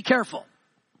should be careful.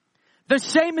 The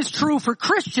same is true for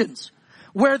Christians,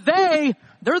 where they're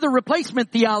the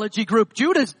replacement theology group.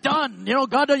 Judah's done.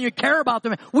 God doesn't even care about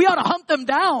them. We ought to hunt them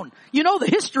down. You know the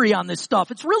history on this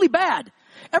stuff. It's really bad.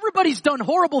 Everybody's done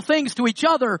horrible things to each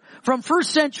other from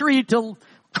first century to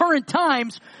current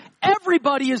times.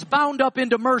 Everybody is bound up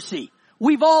into mercy.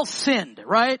 We've all sinned,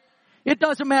 right? It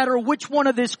doesn't matter which one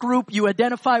of this group you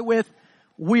identify with.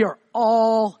 We are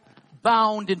all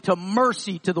bound into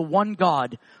mercy to the one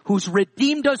God who's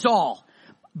redeemed us all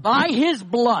by his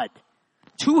blood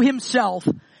to himself,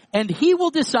 and he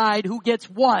will decide who gets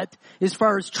what as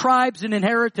far as tribes and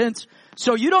inheritance.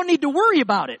 So you don't need to worry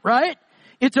about it, right?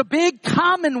 It's a big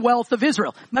commonwealth of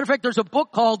Israel. Matter of fact, there's a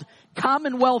book called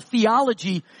Commonwealth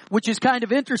Theology, which is kind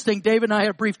of interesting. David and I had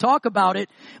a brief talk about it,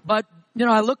 but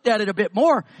I looked at it a bit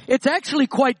more. It's actually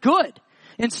quite good.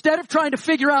 Instead of trying to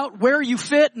figure out where you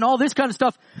fit and all this kind of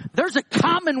stuff, there's a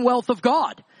commonwealth of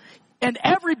God. And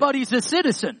everybody's a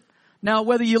citizen. Now,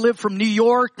 whether you live from New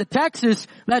York to Texas,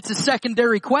 that's a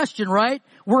secondary question, right?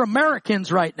 We're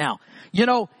Americans right now.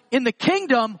 In the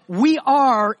kingdom, we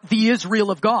are the Israel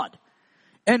of God.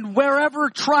 And wherever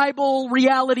tribal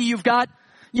reality you've got,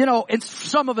 and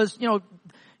some of us,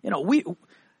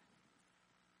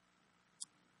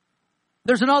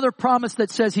 there's another promise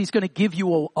that says he's going to give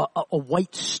you a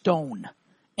white stone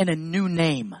and a new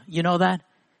name. You know that?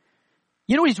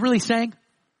 You know what he's really saying?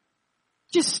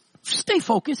 Just stay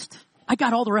focused. I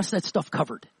got all the rest of that stuff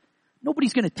covered.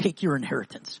 Nobody's going to take your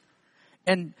inheritance.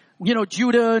 And,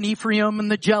 Judah and Ephraim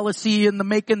and the jealousy and the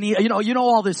making the,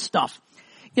 all this stuff.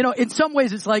 In some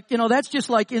ways it's like, that's just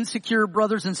like insecure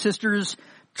brothers and sisters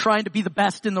trying to be the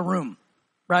best in the room,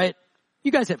 right?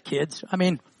 You guys have kids.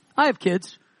 I have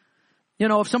kids.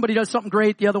 If somebody does something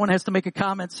great, the other one has to make a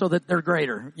comment so that they're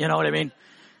greater. You know what I mean?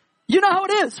 You know how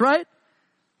it is, right?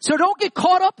 So don't get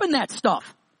caught up in that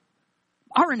stuff.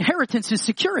 Our inheritance is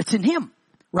secure. It's in him,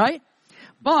 right?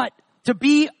 But to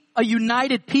be a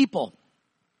united people.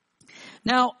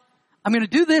 Now, I'm going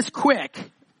to do this quick.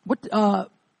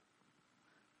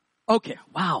 Okay,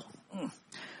 wow.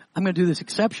 I'm going to do this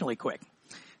exceptionally quick.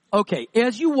 Okay,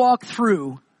 as you walk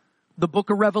through the book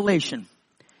of Revelation,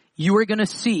 you are going to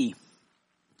see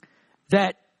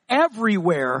that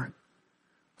everywhere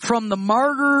from the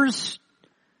martyrs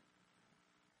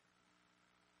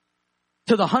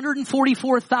to the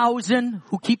 144,000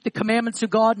 who keep the commandments of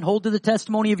God and hold to the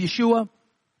testimony of Yeshua,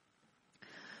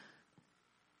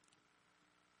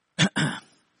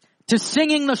 to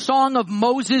singing the song of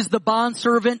Moses, the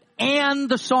bondservant, and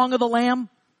the song of the Lamb.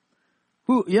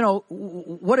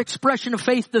 What expression of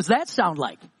faith does that sound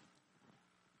like?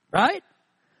 Right?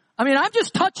 I'm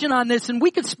just touching on this, and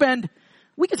we could spend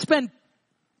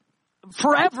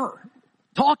forever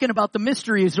talking about the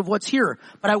mysteries of what's here.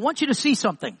 But I want you to see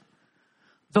something.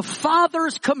 The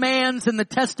Father's commands and the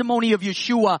testimony of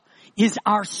Yeshua is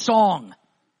our song.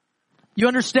 You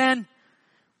understand?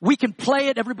 We can play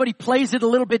it. Everybody plays it a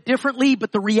little bit differently,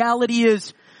 but the reality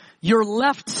is your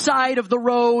left side of the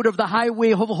road of the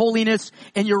highway of holiness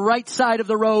and your right side of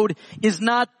the road is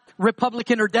not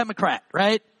Republican or Democrat,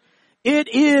 right? It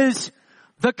is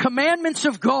the commandments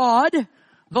of God,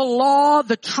 the law,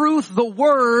 the truth, the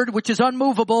word, which is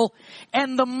unmovable,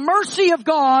 and the mercy of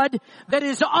God that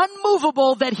is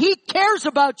unmovable, that he cares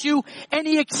about you, and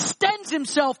he extends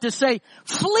himself to say,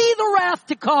 flee the wrath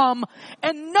to come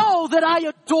and know that I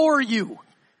adore you.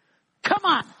 Come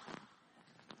on.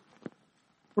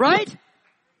 Right?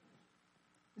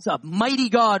 It's a mighty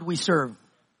God we serve.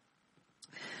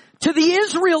 To the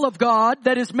Israel of God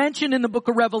that is mentioned in the book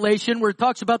of Revelation, where it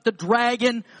talks about the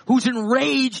dragon who's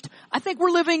enraged. I think we're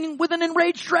living with an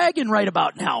enraged dragon right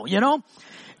about now,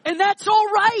 And that's all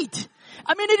right.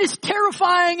 It is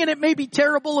terrifying and it may be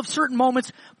terrible of certain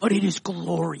moments, but it is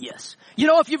glorious.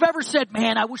 If you've ever said,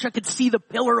 man, I wish I could see the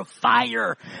pillar of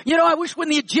fire. I wish when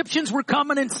the Egyptians were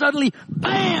coming and suddenly,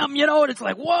 bam, and it's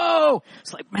like, whoa.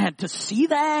 It's like, man, to see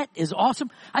that is awesome.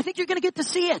 I think you're going to get to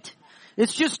see it.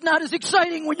 It's just not as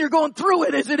exciting when you're going through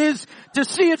it as it is to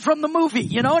see it from the movie.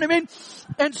 You know what I mean?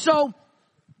 And so,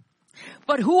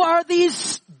 but who are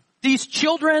these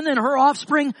children and her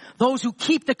offspring? Those who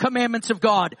keep the commandments of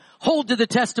God, hold to the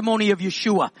testimony of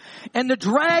Yeshua. And the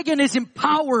dragon is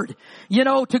empowered,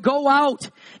 to go out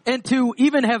and to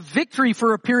even have victory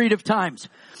for a period of times.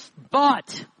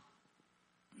 But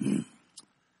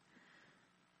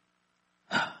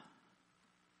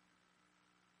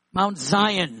Mount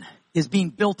Zion is being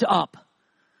built up.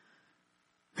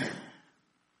 And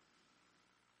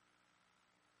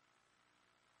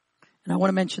I want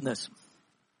to mention this.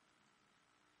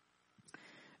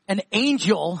 An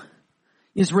angel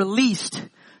is released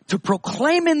to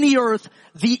proclaim in the earth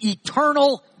the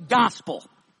eternal gospel.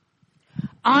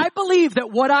 I believe that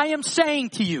what I am saying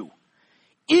to you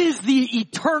is the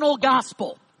eternal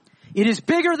gospel. It is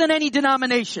bigger than any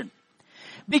denomination.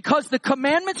 Because the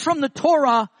commandments from the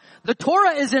Torah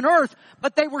is in earth,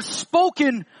 but they were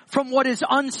spoken from what is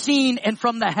unseen and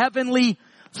from the heavenly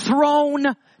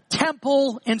throne,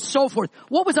 temple, and so forth.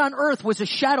 What was on earth was a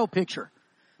shadow picture.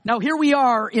 Now here we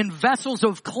are in vessels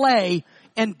of clay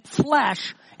and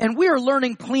flesh, And we are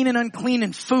learning clean and unclean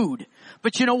in food.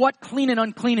 But you know what? Clean and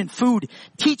unclean in food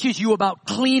teaches you about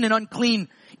clean and unclean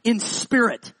in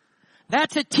spirit.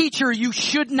 That's a teacher you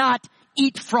should not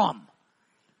eat from.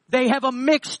 They have a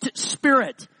mixed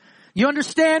spirit. You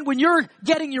understand? When you're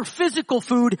getting your physical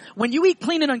food, when you eat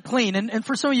clean and unclean, and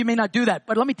for some of you may not do that,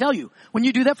 but let me tell you, when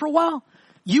you do that for a while,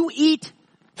 you eat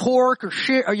pork or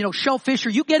shellfish, or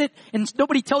you get it and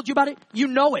nobody told you about it, you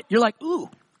know it. You're like, ooh,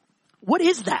 what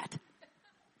is that?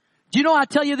 Do you know, I'll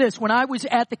tell you this, when I was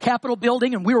at the Capitol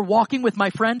building and we were walking with my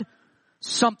friend,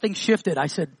 something shifted. I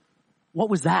said, what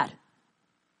was that?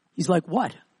 He's like,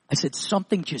 what? I said,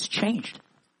 something just changed.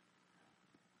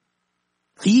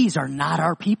 These are not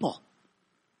our people.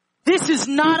 This is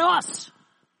not us.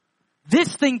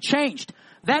 This thing changed.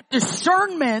 That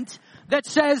discernment that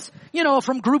says,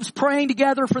 from groups praying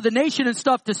together for the nation and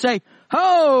stuff to say,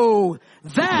 oh,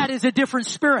 that is a different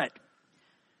spirit.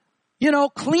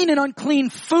 Clean and unclean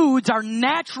foods are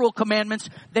natural commandments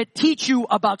that teach you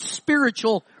about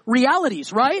spiritual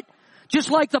realities, right? Just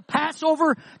like the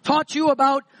Passover taught you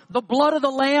about the blood of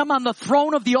the Lamb on the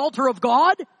throne of the altar of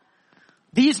God.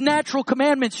 These natural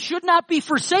commandments should not be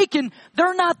forsaken.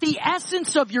 They're not the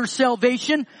essence of your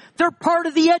salvation. They're part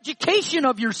of the education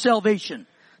of your salvation.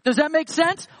 Does that make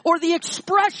sense? Or the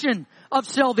expression of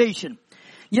salvation.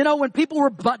 When people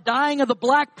were dying of the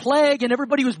Black Plague and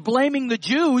everybody was blaming the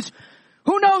Jews,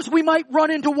 who knows, we might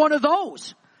run into one of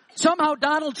those. Somehow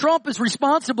Donald Trump is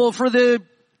responsible for the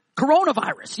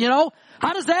coronavirus,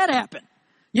 How does that happen?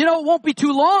 It won't be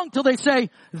too long till they say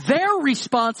they're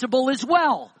responsible as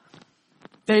well.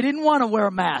 They didn't want to wear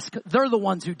a mask. They're the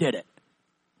ones who did it.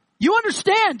 You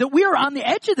understand that we are on the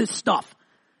edge of this stuff.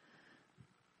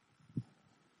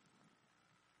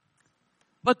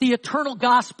 But the eternal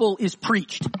gospel is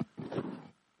preached.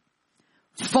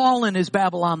 Fallen is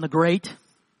Babylon the Great.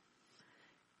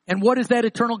 And what is that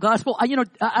eternal gospel? I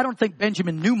don't think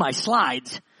Benjamin knew my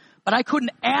slides, but I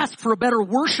couldn't ask for a better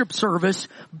worship service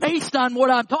based on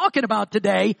what I'm talking about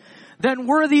today than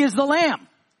worthy is the Lamb.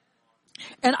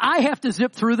 And I have to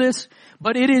zip through this,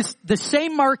 but it is the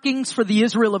same markings for the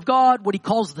Israel of God, what he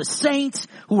calls the saints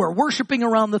who are worshiping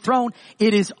around the throne.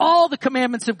 It is all the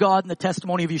commandments of God and the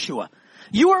testimony of Yeshua.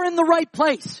 You are in the right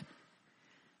place.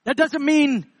 That doesn't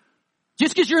mean,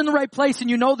 just because you're in the right place and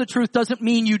you know the truth doesn't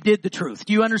mean you did the truth.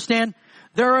 Do you understand?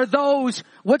 There are those,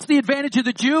 what's the advantage of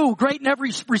the Jew? Great in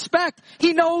every respect.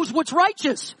 He knows what's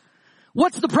righteous.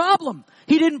 What's the problem?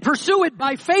 He didn't pursue it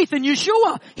by faith in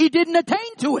Yeshua. He didn't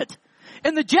attain to it.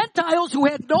 And the Gentiles who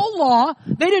had no law,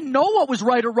 they didn't know what was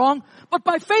right or wrong, but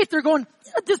by faith they're going,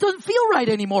 this doesn't feel right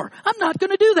anymore. I'm not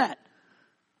going to do that.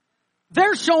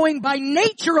 They're showing by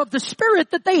nature of the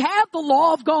Spirit that they have the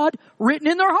law of God written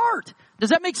in their heart. Does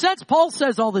that make sense? Paul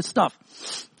says all this stuff.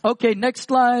 Okay, next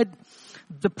slide.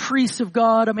 The priests of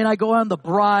God. I go on the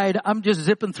bride. I'm just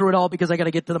zipping through it all because I got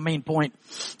to get to the main point.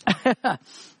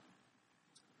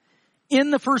 In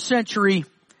the first century,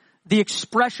 the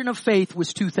expression of faith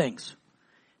was two things.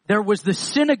 There was the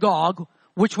synagogue,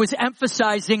 which was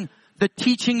emphasizing the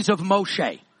teachings of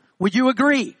Moshe. Would you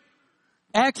agree?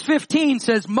 Acts 15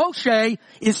 says Moshe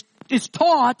is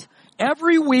taught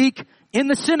every week in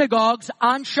the synagogues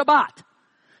on Shabbat.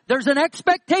 There's an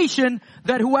expectation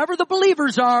that whoever the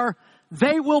believers are,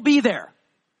 they will be there.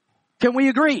 Can we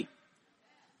agree?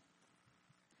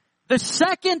 The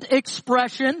second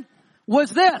expression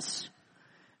was this.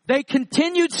 They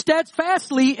continued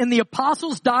steadfastly in the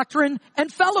apostles' doctrine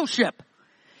and fellowship,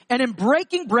 and in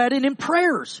breaking bread and in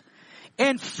prayers.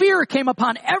 And fear came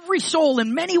upon every soul,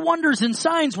 and many wonders and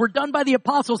signs were done by the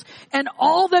apostles, and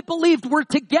all that believed were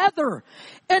together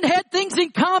and had things in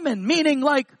common, meaning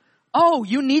like, oh,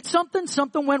 you need something?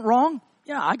 Something went wrong?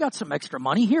 Yeah, I got some extra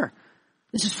money here.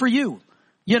 This is for you.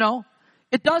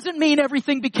 It doesn't mean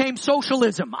everything became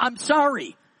socialism. I'm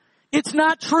sorry. It's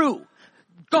not true.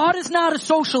 God is not a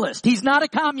socialist. He's not a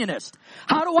communist.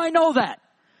 How do I know that?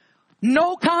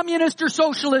 No communist or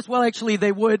socialist, well actually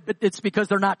they would, but it's because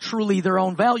they're not truly their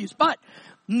own values. But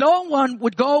no one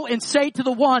would go and say to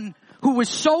the one who was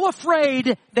so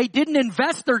afraid they didn't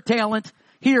invest their talent,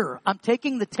 here, I'm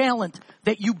taking the talent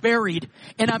that you buried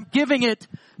and I'm giving it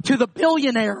to the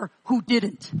billionaire who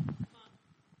didn't.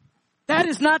 That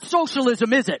is not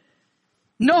socialism, is it?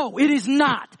 No, it is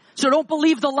not. So don't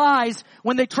believe the lies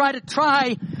when they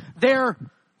try their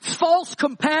false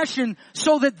compassion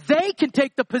so that they can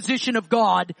take the position of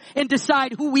God and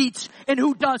decide who eats and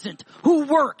who doesn't, who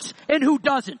works and who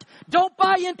doesn't. Don't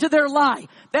buy into their lie.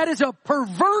 That is a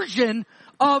perversion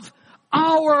of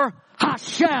our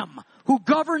Hashem, who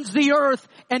governs the earth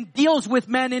and deals with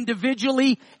men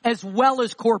individually as well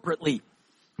as corporately.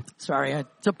 Sorry,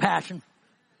 it's a passion.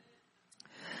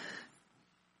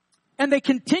 And they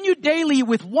continued daily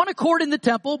with one accord in the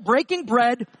temple, breaking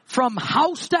bread from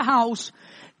house to house,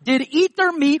 did eat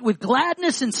their meat with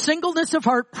gladness and singleness of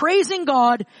heart, praising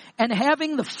God and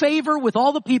having the favor with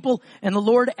all the people. And the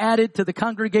Lord added to the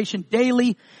congregation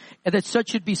daily that such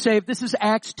should be saved. This is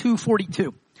Acts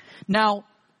 2:42. Now,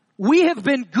 we have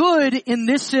been good in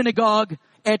this synagogue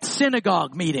at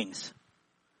synagogue meetings.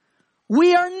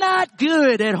 We are not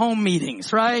good at home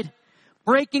meetings, right?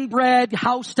 Breaking bread,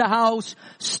 house to house,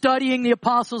 studying the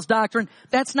apostles' doctrine.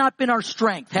 That's not been our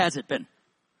strength, has it been?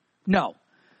 No.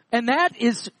 And that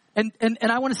is, and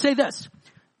I want to say this.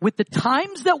 With the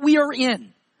times that we are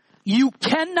in, you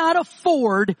cannot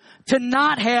afford to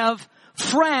not have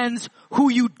friends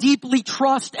who you deeply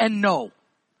trust and know.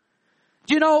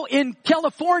 You know, in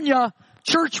California,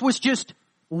 church was just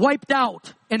wiped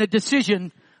out in a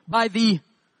decision by the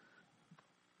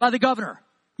governor.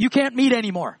 You can't meet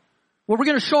anymore. Well, we're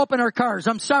going to show up in our cars.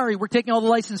 I'm sorry, we're taking all the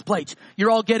license plates. You're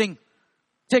all getting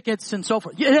tickets and so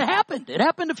forth. It happened. It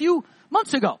happened a few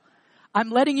months ago. I'm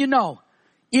letting you know,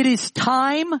 it is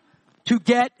time to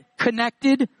get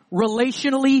connected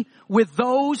relationally with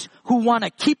those who want to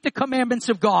keep the commandments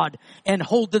of God and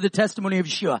hold to the testimony of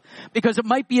Yeshua. Because it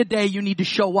might be a day you need to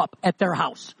show up at their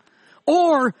house.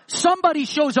 Or somebody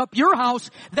shows up your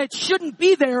house that shouldn't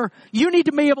be there. You need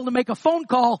to be able to make a phone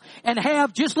call and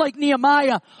have, just like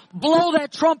Nehemiah, blow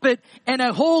that trumpet and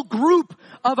a whole group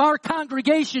of our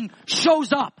congregation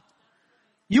shows up.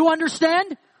 You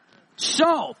understand?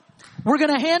 So, we're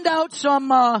going to hand out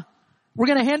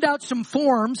some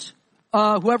forms.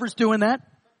 Whoever's doing that.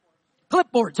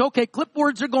 Clipboards. Okay,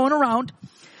 clipboards are going around.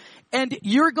 And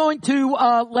you're going to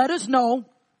let us know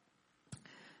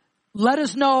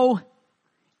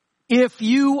if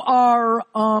you are,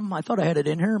 I thought I had it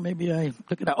in here. Maybe I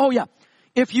took it out. Oh, yeah.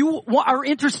 If you are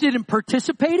interested in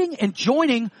participating and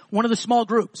joining one of the small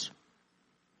groups.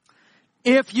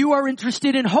 If you are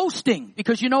interested in hosting,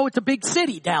 because you know it's a big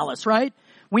city, Dallas, right?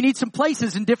 We need some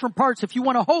places in different parts. If you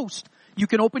want to host, you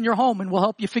can open your home and we'll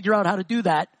help you figure out how to do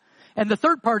that. And the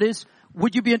third part is,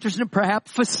 would you be interested in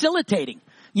perhaps facilitating?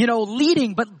 You know,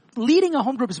 leading, but leading a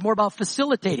home group is more about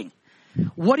facilitating.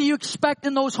 What do you expect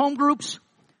in those home groups?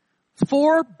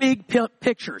 4 big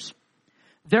pictures.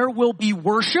 There will be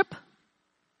worship.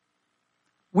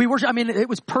 We worship, I mean, it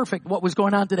was perfect what was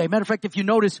going on today. Matter of fact, if you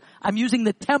notice, I'm using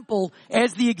the temple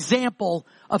as the example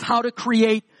of how to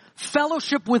create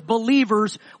fellowship with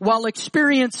believers while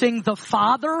experiencing the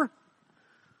Father,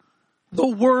 the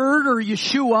Word or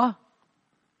Yeshua,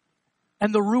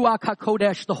 and the Ruach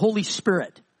HaKodesh, the Holy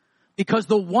Spirit. Because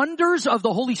the wonders of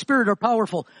the Holy Spirit are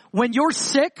powerful. When you're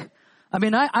sick, I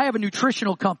mean, I have a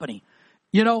nutritional company,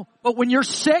 you know, but when you're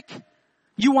sick,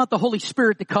 you want the Holy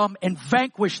Spirit to come and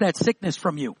vanquish that sickness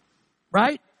from you,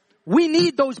 right? We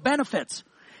need those benefits.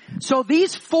 So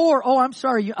these 4, I'm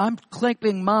sorry, I'm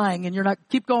clicking mine and you're not,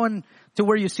 keep going to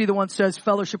where you see the one that says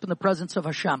fellowship in the presence of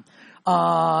Hashem.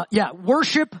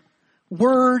 Worship,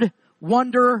 word,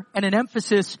 wonder, and an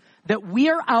emphasis that we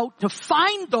are out to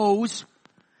find those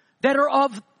that are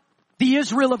of the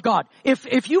Israel of God.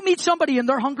 If you meet somebody and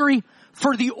they're hungry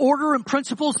for the order and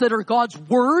principles that are God's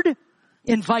word,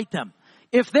 invite them.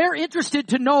 If they're interested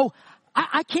to know,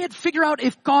 I can't figure out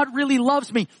if God really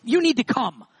loves me, you need to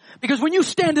come. Because when you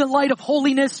stand in the light of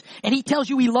holiness and He tells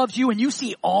you He loves you and you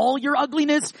see all your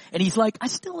ugliness and He's like, I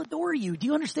still adore you. Do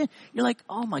you understand? You're like,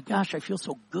 oh my gosh, I feel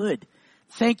so good.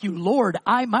 Thank you, Lord.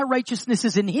 My righteousness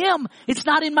is in Him. It's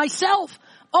not in myself.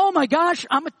 Oh my gosh,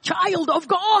 I'm a child of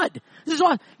God. This is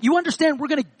all, you understand, we're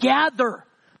going to gather.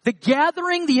 The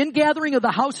ingathering of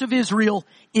the house of Israel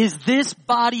is this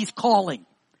body's calling.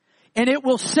 And it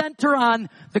will center on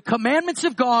the commandments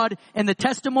of God and the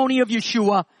testimony of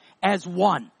Yeshua as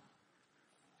one.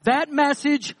 That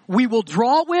message we will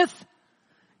draw with,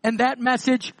 and that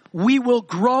message we will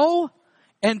grow,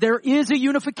 and there is a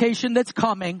unification that's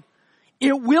coming.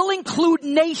 It will include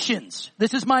nations.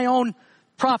 This is my own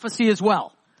prophecy as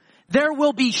well. There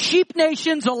will be sheep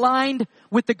nations aligned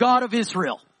with the God of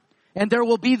Israel. And there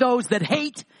will be those that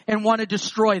hate and want to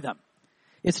destroy them.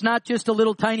 It's not just a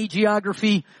little tiny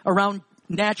geography around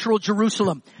natural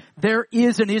Jerusalem. There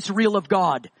is an Israel of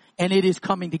God, and it is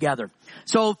coming together.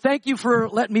 So thank you for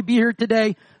letting me be here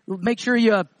today. Make sure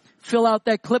you fill out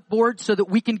that clipboard so that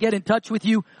we can get in touch with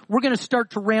you. We're going to start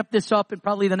to ramp this up in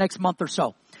probably the next month or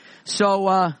so.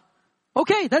 So,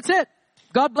 okay, that's it.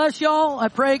 God bless y'all. I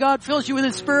pray God fills you with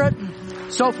His Spirit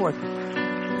and so forth.